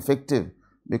cost effective,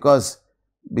 because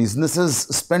businesses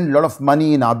spend a lot of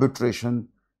money in arbitration.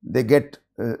 They get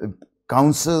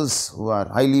counsels who are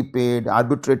highly paid,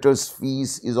 arbitrators'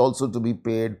 fees is also to be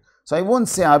paid. So, I won't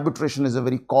say arbitration is a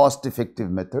very cost effective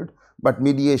method, but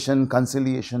mediation,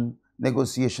 conciliation,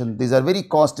 negotiation, these are very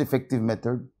cost effective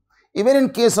methods. Even in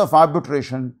case of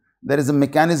arbitration, there is a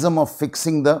mechanism of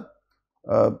fixing the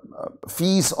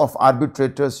fees of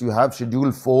arbitrators. You have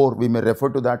schedule 4, we may refer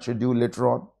to that schedule later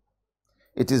on.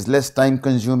 It is less time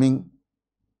consuming.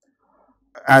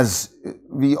 As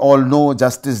we all know,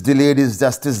 justice delayed is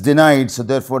justice denied. So,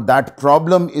 therefore, that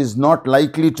problem is not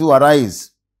likely to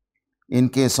arise in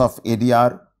case of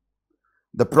ADR.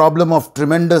 The problem of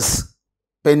tremendous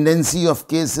pendency of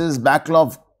cases,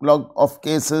 backlog of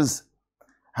cases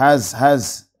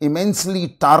has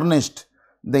immensely tarnished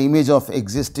the image of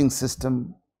existing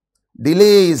system.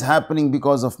 Delay is happening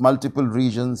because of multiple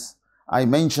reasons. I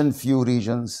mentioned few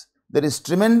reasons. There is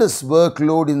tremendous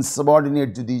workload in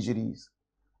subordinate judiciaries.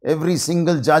 Every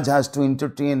single judge has to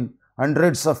entertain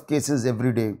hundreds of cases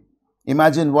every day.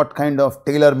 Imagine what kind of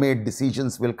tailor-made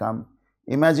decisions will come.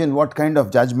 Imagine what kind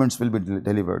of judgments will be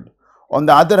delivered. On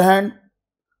the other hand,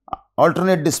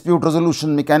 alternate dispute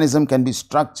resolution mechanism can be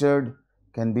structured,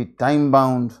 can be time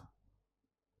bound.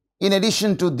 In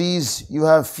addition to these, you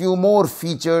have few more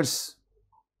features.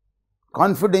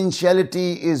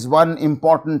 Confidentiality is one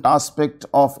important aspect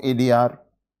of ADR.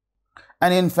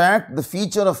 And in fact, the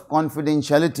feature of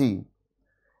confidentiality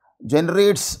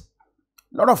generates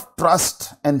a lot of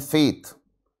trust and faith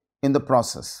in the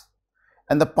process.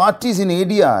 And the parties in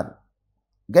ADR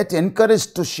get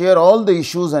encouraged to share all the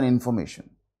issues and information.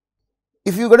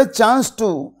 If you get a chance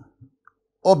to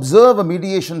observe a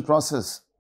mediation process,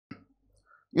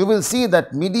 you will see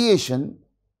that mediation,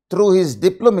 through his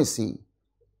diplomacy,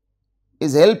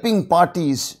 is helping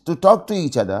parties to talk to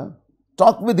each other,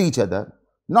 talk with each other,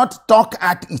 not talk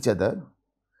at each other,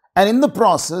 and in the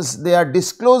process they are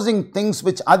disclosing things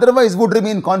which otherwise would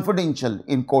remain confidential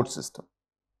in court system,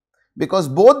 because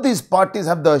both these parties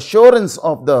have the assurance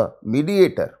of the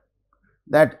mediator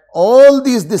that all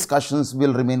these discussions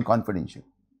will remain confidential.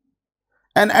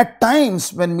 And at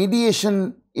times when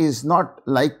mediation is not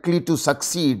likely to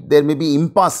succeed, there may be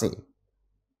impasse,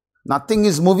 nothing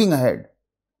is moving ahead.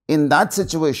 In that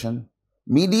situation,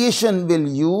 mediation will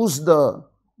use the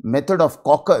method of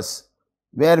caucus,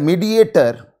 where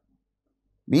mediator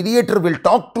will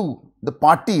talk to the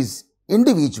parties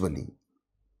individually.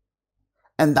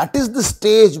 And that is the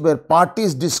stage where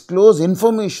parties disclose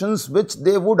informations which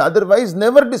they would otherwise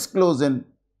never disclose in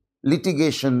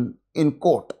litigation in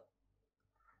court.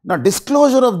 Now,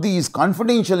 disclosure of these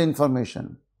confidential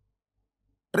information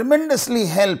tremendously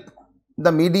help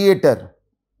the mediator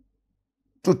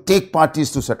to take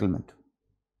parties to settlement.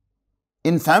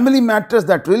 In family matters,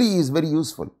 that really is very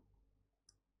useful.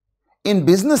 In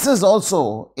businesses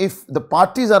also, if the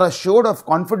parties are assured of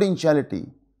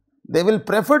confidentiality, they will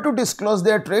prefer to disclose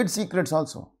their trade secrets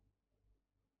also.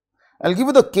 I will give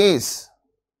you the case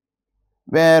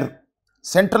where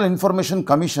Central Information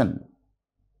Commission,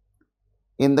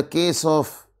 in the case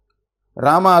of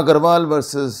Rama Agarwal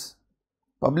versus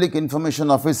Public Information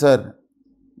Officer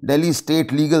Delhi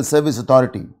State Legal Service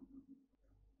Authority.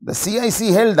 The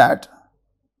CIC held that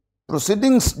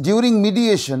proceedings during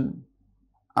mediation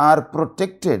are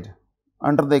protected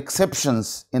under the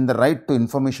exceptions in the Right to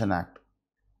Information Act.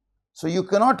 So, you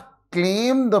cannot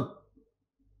claim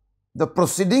the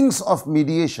proceedings of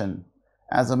mediation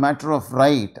as a matter of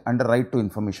right under Right to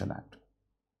Information Act.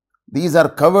 These are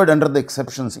covered under the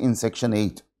exceptions in section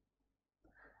 8.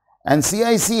 And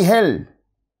CIC held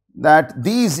that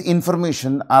these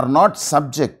information are not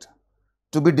subject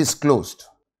to be disclosed,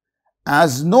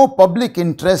 as no public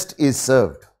interest is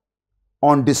served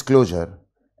on disclosure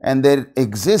and there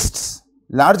exists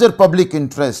larger public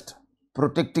interest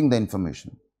protecting the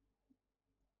information.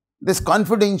 This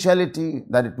confidentiality,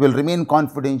 that it will remain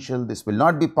confidential, this will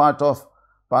not be part of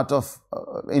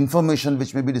information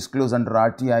which may be disclosed under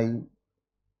RTI.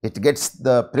 It gets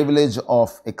the privilege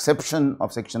of exception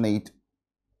of section 8.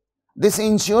 This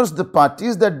ensures the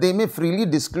parties that they may freely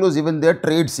disclose even their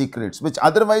trade secrets, which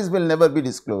otherwise will never be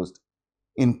disclosed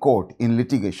in court, in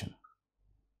litigation.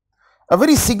 A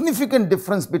very significant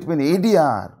difference between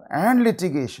ADR and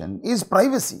litigation is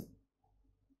privacy.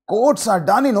 Courts are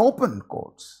done in open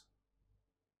courts.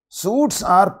 Suits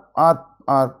are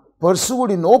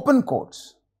pursued in open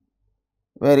courts,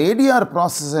 where ADR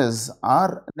processes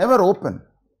are never open.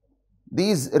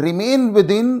 These remain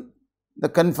within the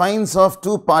confines of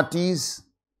two parties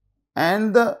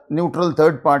and the neutral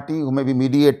third party, who may be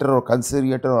mediator or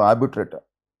conciliator or arbitrator.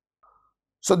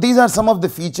 So, these are some of the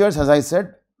features. As I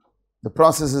said, the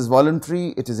process is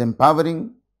voluntary, it is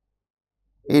empowering,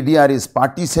 ADR is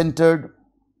party centered,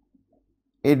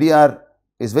 ADR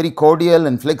is very cordial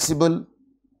and flexible,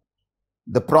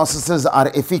 the processes are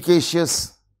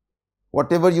efficacious.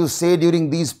 Whatever you say during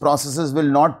these processes will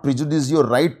not prejudice your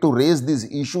right to raise these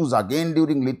issues again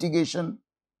during litigation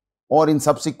or in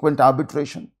subsequent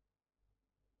arbitration.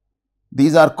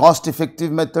 These are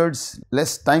cost-effective methods,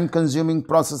 less time-consuming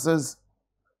processes,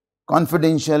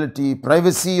 confidentiality,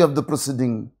 privacy of the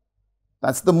proceeding.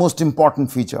 That's the most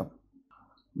important feature.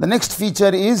 The next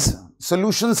feature is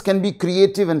solutions can be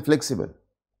creative and flexible.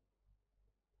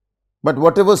 But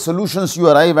whatever solutions you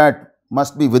arrive at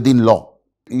must be within law.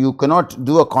 You cannot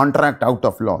do a contract out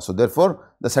of law. So,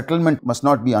 therefore, the settlement must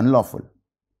not be unlawful.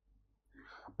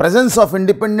 Presence of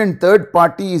independent third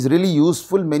party is really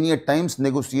useful. Many a times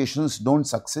negotiations don't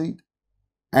succeed,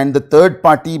 and the third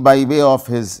party, by way of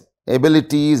his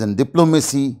abilities and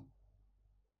diplomacy,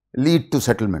 lead to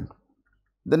settlement.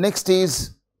 The next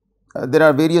is there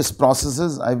are various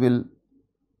processes. I will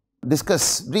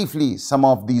discuss briefly some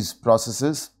of these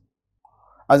processes.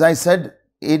 As I said,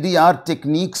 ADR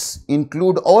techniques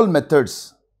include all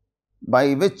methods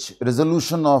by which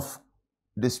resolution of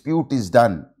dispute is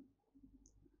done.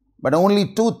 But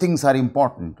only two things are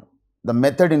important. The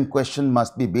method in question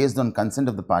must be based on consent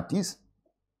of the parties,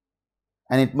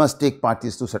 and it must take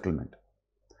parties to settlement.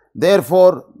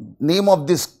 Therefore, name of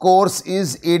this course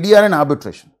is ADR and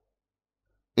arbitration.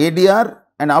 ADR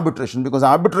and arbitration, because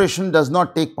arbitration does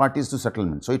not take parties to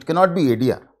settlement. So, it cannot be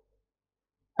ADR.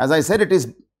 As I said, it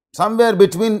is somewhere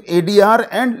between ADR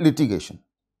and litigation.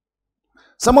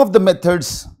 Some of the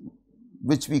methods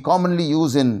which we commonly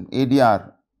use in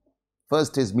ADR,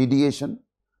 first is mediation.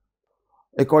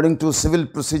 According to Civil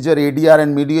Procedure ADR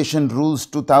and Mediation Rules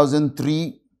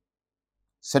 2003,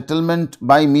 settlement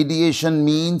by mediation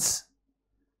means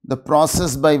the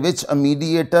process by which a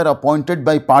mediator appointed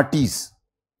by parties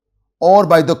or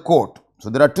by the court. So,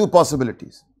 there are two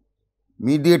possibilities.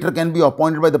 Mediator can be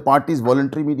appointed by the parties,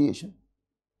 voluntary mediation.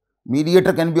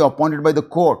 Mediator can be appointed by the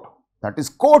court, that is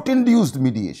court-induced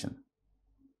mediation.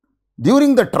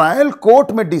 During the trial,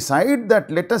 court may decide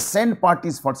that let us send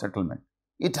parties for settlement.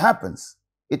 It happens.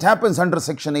 It happens under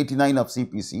section 89 of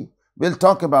CPC. We will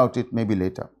talk about it maybe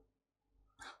later.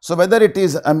 So, whether it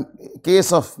is a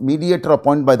case of mediator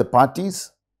appointed by the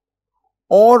parties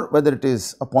or whether it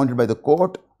is appointed by the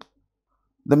court,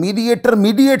 the mediator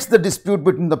mediates the dispute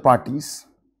between the parties.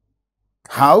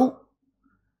 How?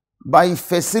 By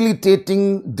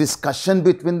facilitating discussion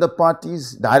between the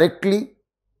parties directly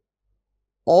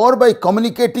or by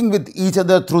communicating with each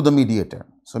other through the mediator.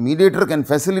 So, mediator can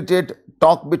facilitate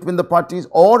talk between the parties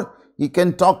or he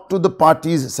can talk to the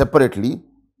parties separately.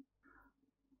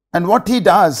 And what he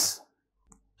does,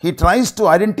 he tries to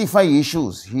identify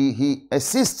issues, he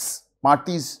assists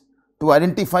parties to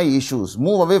identify issues,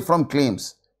 move away from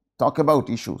claims, talk about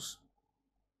issues.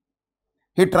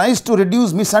 He tries to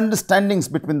reduce misunderstandings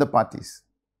between the parties.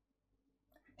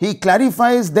 He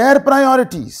clarifies their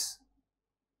priorities.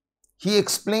 He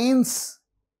explains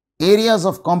areas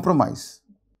of compromise.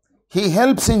 He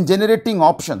helps in generating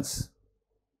options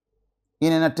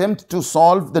in an attempt to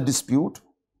solve the dispute.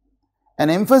 and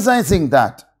emphasizing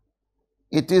that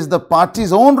it is the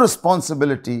party's own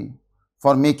responsibility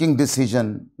for making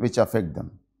decisions which affect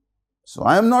them. So,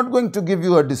 I am not going to give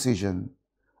you a decision.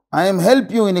 I am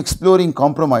help you in exploring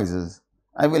compromises.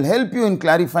 I will help you in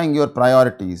clarifying your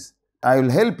priorities. I will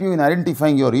help you in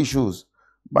identifying your issues,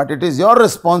 but it is your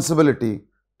responsibility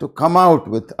to come out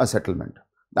with a settlement.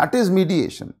 That is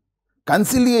mediation.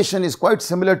 Conciliation is quite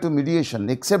similar to mediation,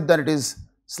 except that it is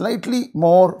slightly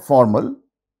more formal.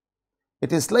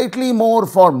 It is slightly more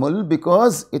formal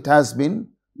because it has been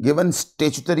given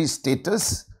statutory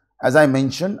status. As I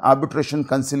mentioned, Arbitration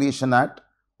Conciliation Act,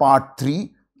 Part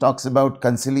 3 talks about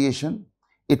conciliation.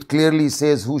 It clearly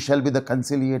says who shall be the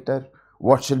conciliator,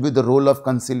 what shall be the role of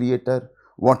conciliator,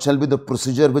 what shall be the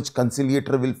procedure which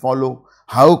conciliator will follow,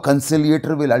 how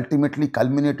conciliator will ultimately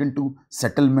culminate into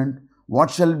settlement, what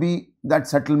shall be that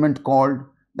settlement called.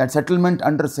 That settlement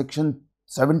under section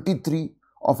 73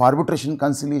 of Arbitration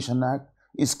Conciliation Act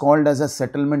is called as a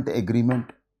settlement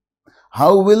agreement.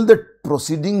 How will the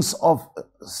proceedings of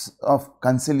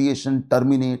conciliation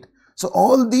terminate? So,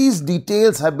 all these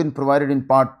details have been provided in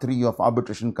Part 3 of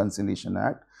Arbitration Conciliation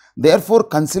Act. Therefore,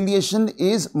 conciliation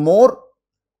is more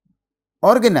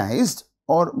organized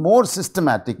or more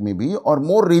systematic maybe, or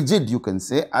more rigid you can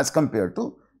say, as compared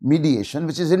to mediation,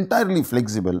 which is entirely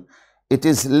flexible. It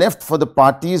is left for the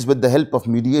parties with the help of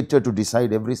mediator to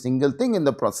decide every single thing in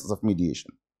the process of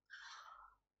mediation.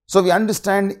 So, we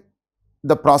understand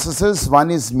the processes. One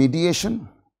is mediation,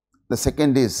 the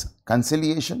second is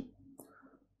conciliation,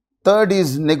 third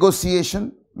is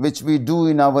negotiation, which we do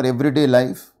in our everyday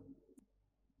life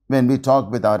when we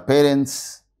talk with our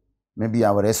parents, maybe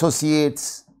our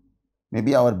associates,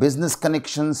 maybe our business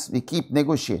connections. We keep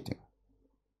negotiating.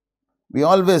 We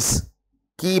always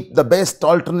keep the best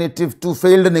alternative to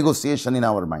failed negotiation in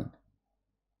our mind.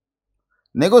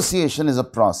 Negotiation is a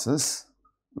process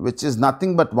which is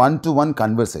nothing but one-to-one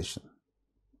conversation.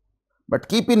 But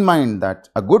keep in mind that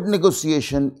a good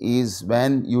negotiation is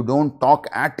when you don't talk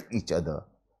at each other.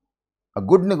 A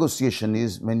good negotiation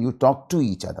is when you talk to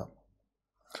each other.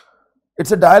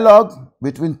 It's a dialogue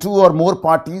between two or more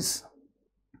parties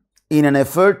in an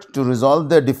effort to resolve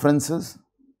their differences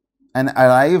and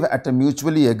arrive at a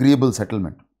mutually agreeable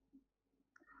settlement.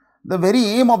 The very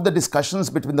aim of the discussions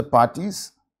between the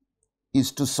parties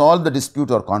is to solve the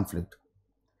dispute or conflict.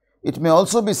 It may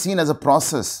also be seen as a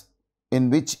process in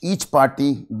which each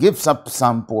party gives up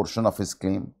some portion of his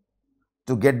claim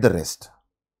to get the rest.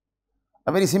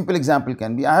 A very simple example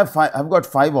can be, I've got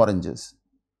 5 oranges.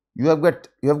 You have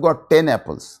got 10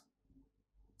 apples.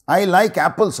 I like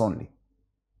apples only.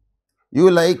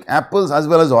 You like apples as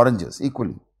well as oranges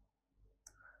equally.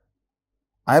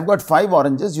 I have got 5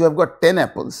 oranges, you have got 10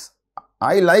 apples.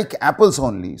 I like apples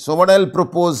only. So, what I will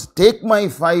propose, take my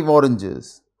 5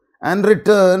 oranges and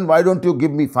return, why don't you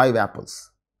give me 5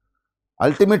 apples?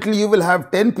 Ultimately, you will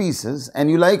have 10 pieces and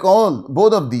you like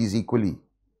both of these equally.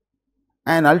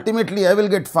 And ultimately, I will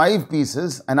get 5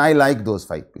 pieces and I like those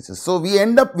 5 pieces. So, we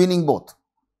end up winning both.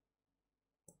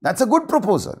 That's a good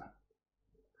proposal.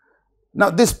 Now,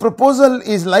 this proposal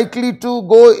is likely to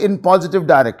go in positive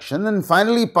direction and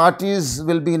finally parties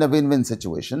will be in a win-win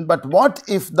situation. But what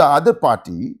if the other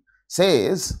party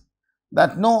says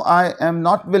that no, I am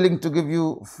not willing to give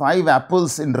you 5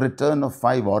 apples in return of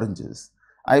 5 oranges.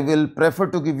 I will prefer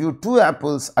to give you 2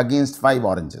 apples against 5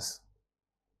 oranges.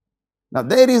 Now,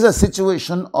 there is a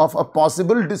situation of a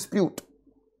possible dispute.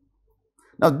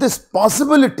 Now, this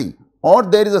possibility, or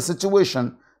there is a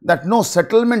situation that no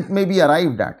settlement may be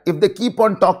arrived at. If they keep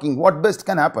on talking, what best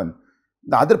can happen?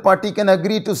 The other party can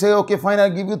agree to say, okay, fine, I'll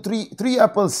give you three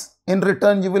apples. In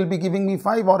return, you will be giving me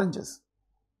 5 oranges.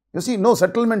 You see, no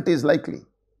settlement is likely.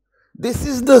 This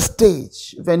is the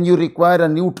stage when you require a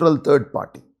neutral third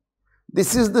party.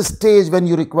 This is the stage when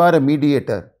you require a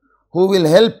mediator who will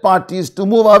help parties to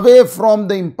move away from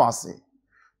the impasse,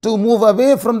 to move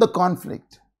away from the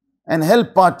conflict and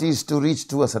help parties to reach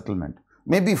to a settlement.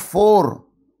 Maybe 4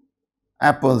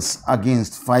 apples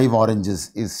against 5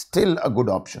 oranges is still a good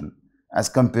option as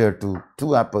compared to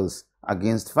 2 apples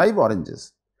against 5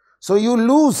 oranges. So, you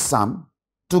lose some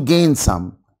to gain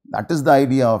some. That is the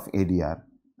idea of ADR.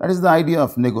 That is the idea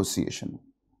of negotiation.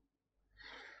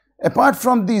 Apart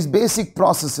from these basic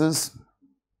processes,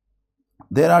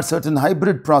 there are certain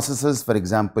hybrid processes. For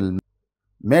example,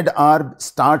 Med-Arb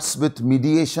starts with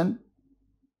mediation,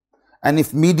 and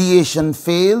if mediation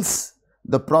fails,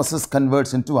 the process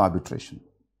converts into arbitration.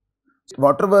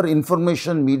 Whatever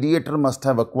information mediator must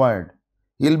have acquired,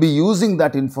 he will be using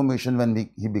that information when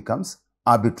he becomes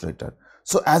arbitrator.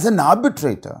 So, as an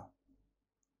arbitrator,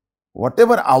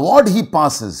 whatever award he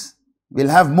passes will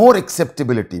have more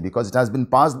acceptability because it has been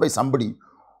passed by somebody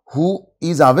who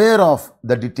is aware of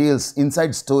the details,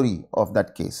 inside story of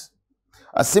that case.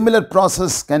 A similar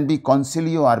process can be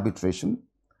concilio arbitration,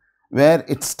 where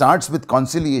it starts with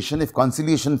conciliation. If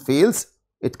conciliation fails,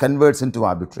 it converts into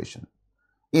arbitration.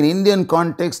 In Indian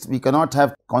context, we cannot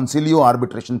have concilio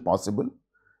arbitration possible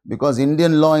because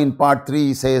Indian law in part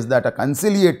 3 says that a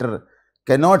conciliator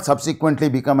cannot subsequently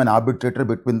become an arbitrator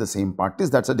between the same parties.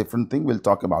 That's a different thing. We'll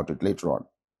talk about it later on.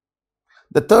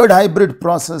 The third hybrid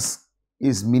process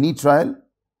is mini trial.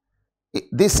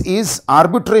 This is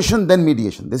arbitration then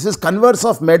mediation. This is converse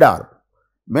of med-arb.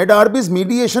 Med-arb is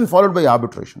mediation followed by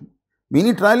arbitration.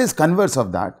 Mini trial is converse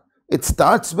of that. It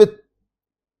starts with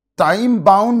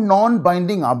time-bound,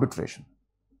 non-binding arbitration.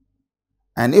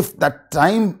 And if that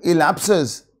time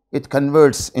elapses, it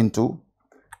converts into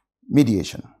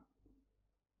mediation.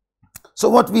 So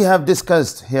what we have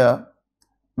discussed here,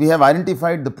 we have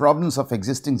identified the problems of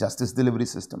existing justice delivery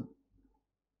system.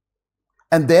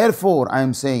 And therefore, I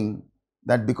am saying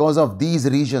that because of these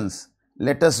reasons,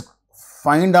 let us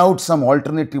find out some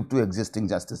alternative to existing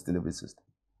justice delivery system.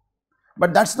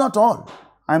 But that's not all.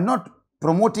 I am not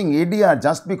promoting ADR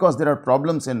just because there are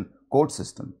problems in court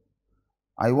system.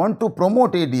 I want to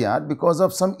promote ADR because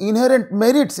of some inherent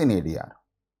merits in ADR.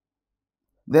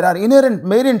 There are inherent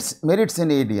merits in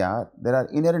ADR, there are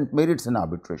inherent merits in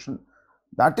arbitration.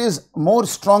 That is more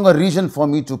stronger reason for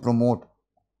me to promote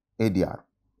ADR.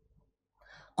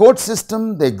 Court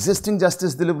system, the existing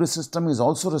justice delivery system is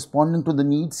also responding to the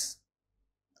needs.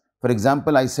 For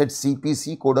example, I said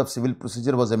CPC, Code of Civil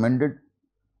Procedure, was amended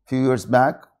few years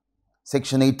back.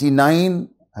 Section 89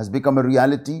 has become a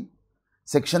reality.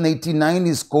 Section 89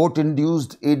 is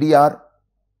court-induced ADR.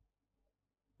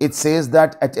 It says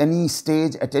that at any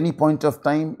stage, at any point of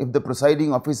time, if the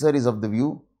presiding officer is of the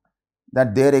view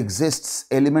that there exists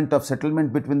element of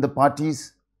settlement between the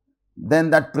parties, then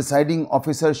that presiding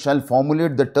officer shall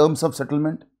formulate the terms of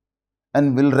settlement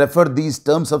and will refer these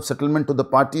terms of settlement to the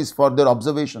parties for their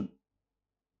observation.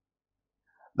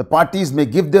 The parties may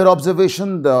give their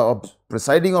observation, the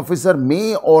presiding officer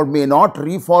may or may not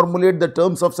reformulate the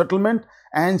terms of settlement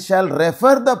and shall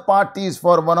refer the parties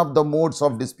for one of the modes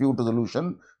of dispute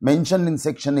resolution mentioned in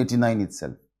section 89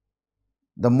 itself.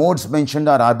 The modes mentioned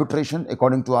are arbitration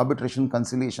according to Arbitration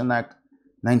Conciliation Act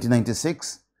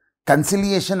 1996,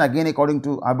 conciliation again according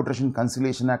to Arbitration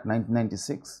Conciliation Act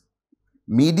 1996,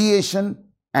 mediation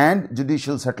and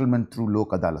judicial settlement through Lok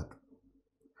Adalat.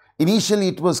 Initially,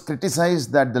 it was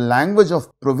criticized that the language of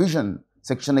provision,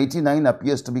 section 89,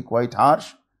 appears to be quite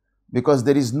harsh because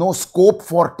there is no scope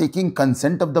for taking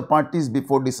consent of the parties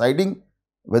before deciding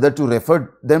whether to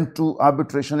refer them to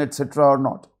arbitration, etc. or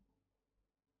not.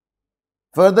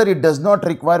 Further, it does not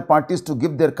require parties to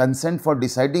give their consent for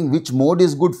deciding which mode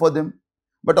is good for them.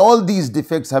 But all these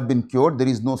defects have been cured. There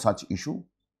is no such issue.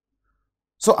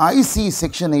 So, I see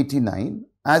section 89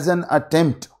 as an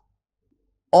attempt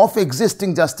of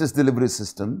existing justice delivery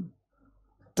system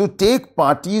to take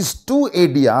parties to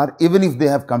ADR even if they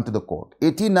have come to the court.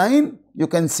 89, you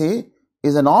can say,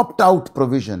 is an opt-out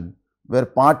provision where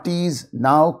parties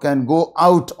now can go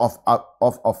out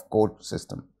of court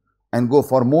system and go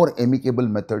for more amicable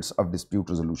methods of dispute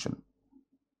resolution.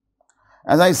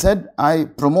 As I said, I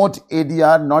promote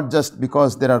ADR not just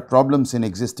because there are problems in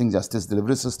existing justice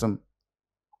delivery system.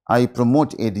 I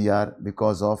promote ADR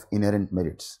because of inherent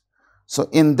merits. So,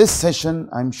 in this session,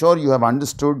 I am sure you have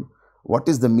understood what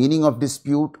is the meaning of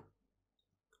dispute,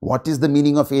 what is the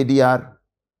meaning of ADR,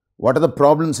 what are the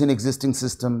problems in existing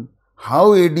system,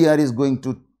 how ADR is going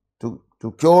to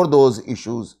cure those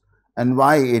issues, and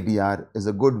why ADR is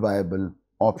a good viable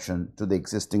option to the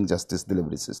existing justice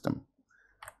delivery system.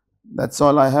 That's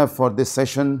all I have for this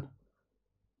session.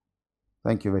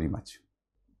 Thank you very much.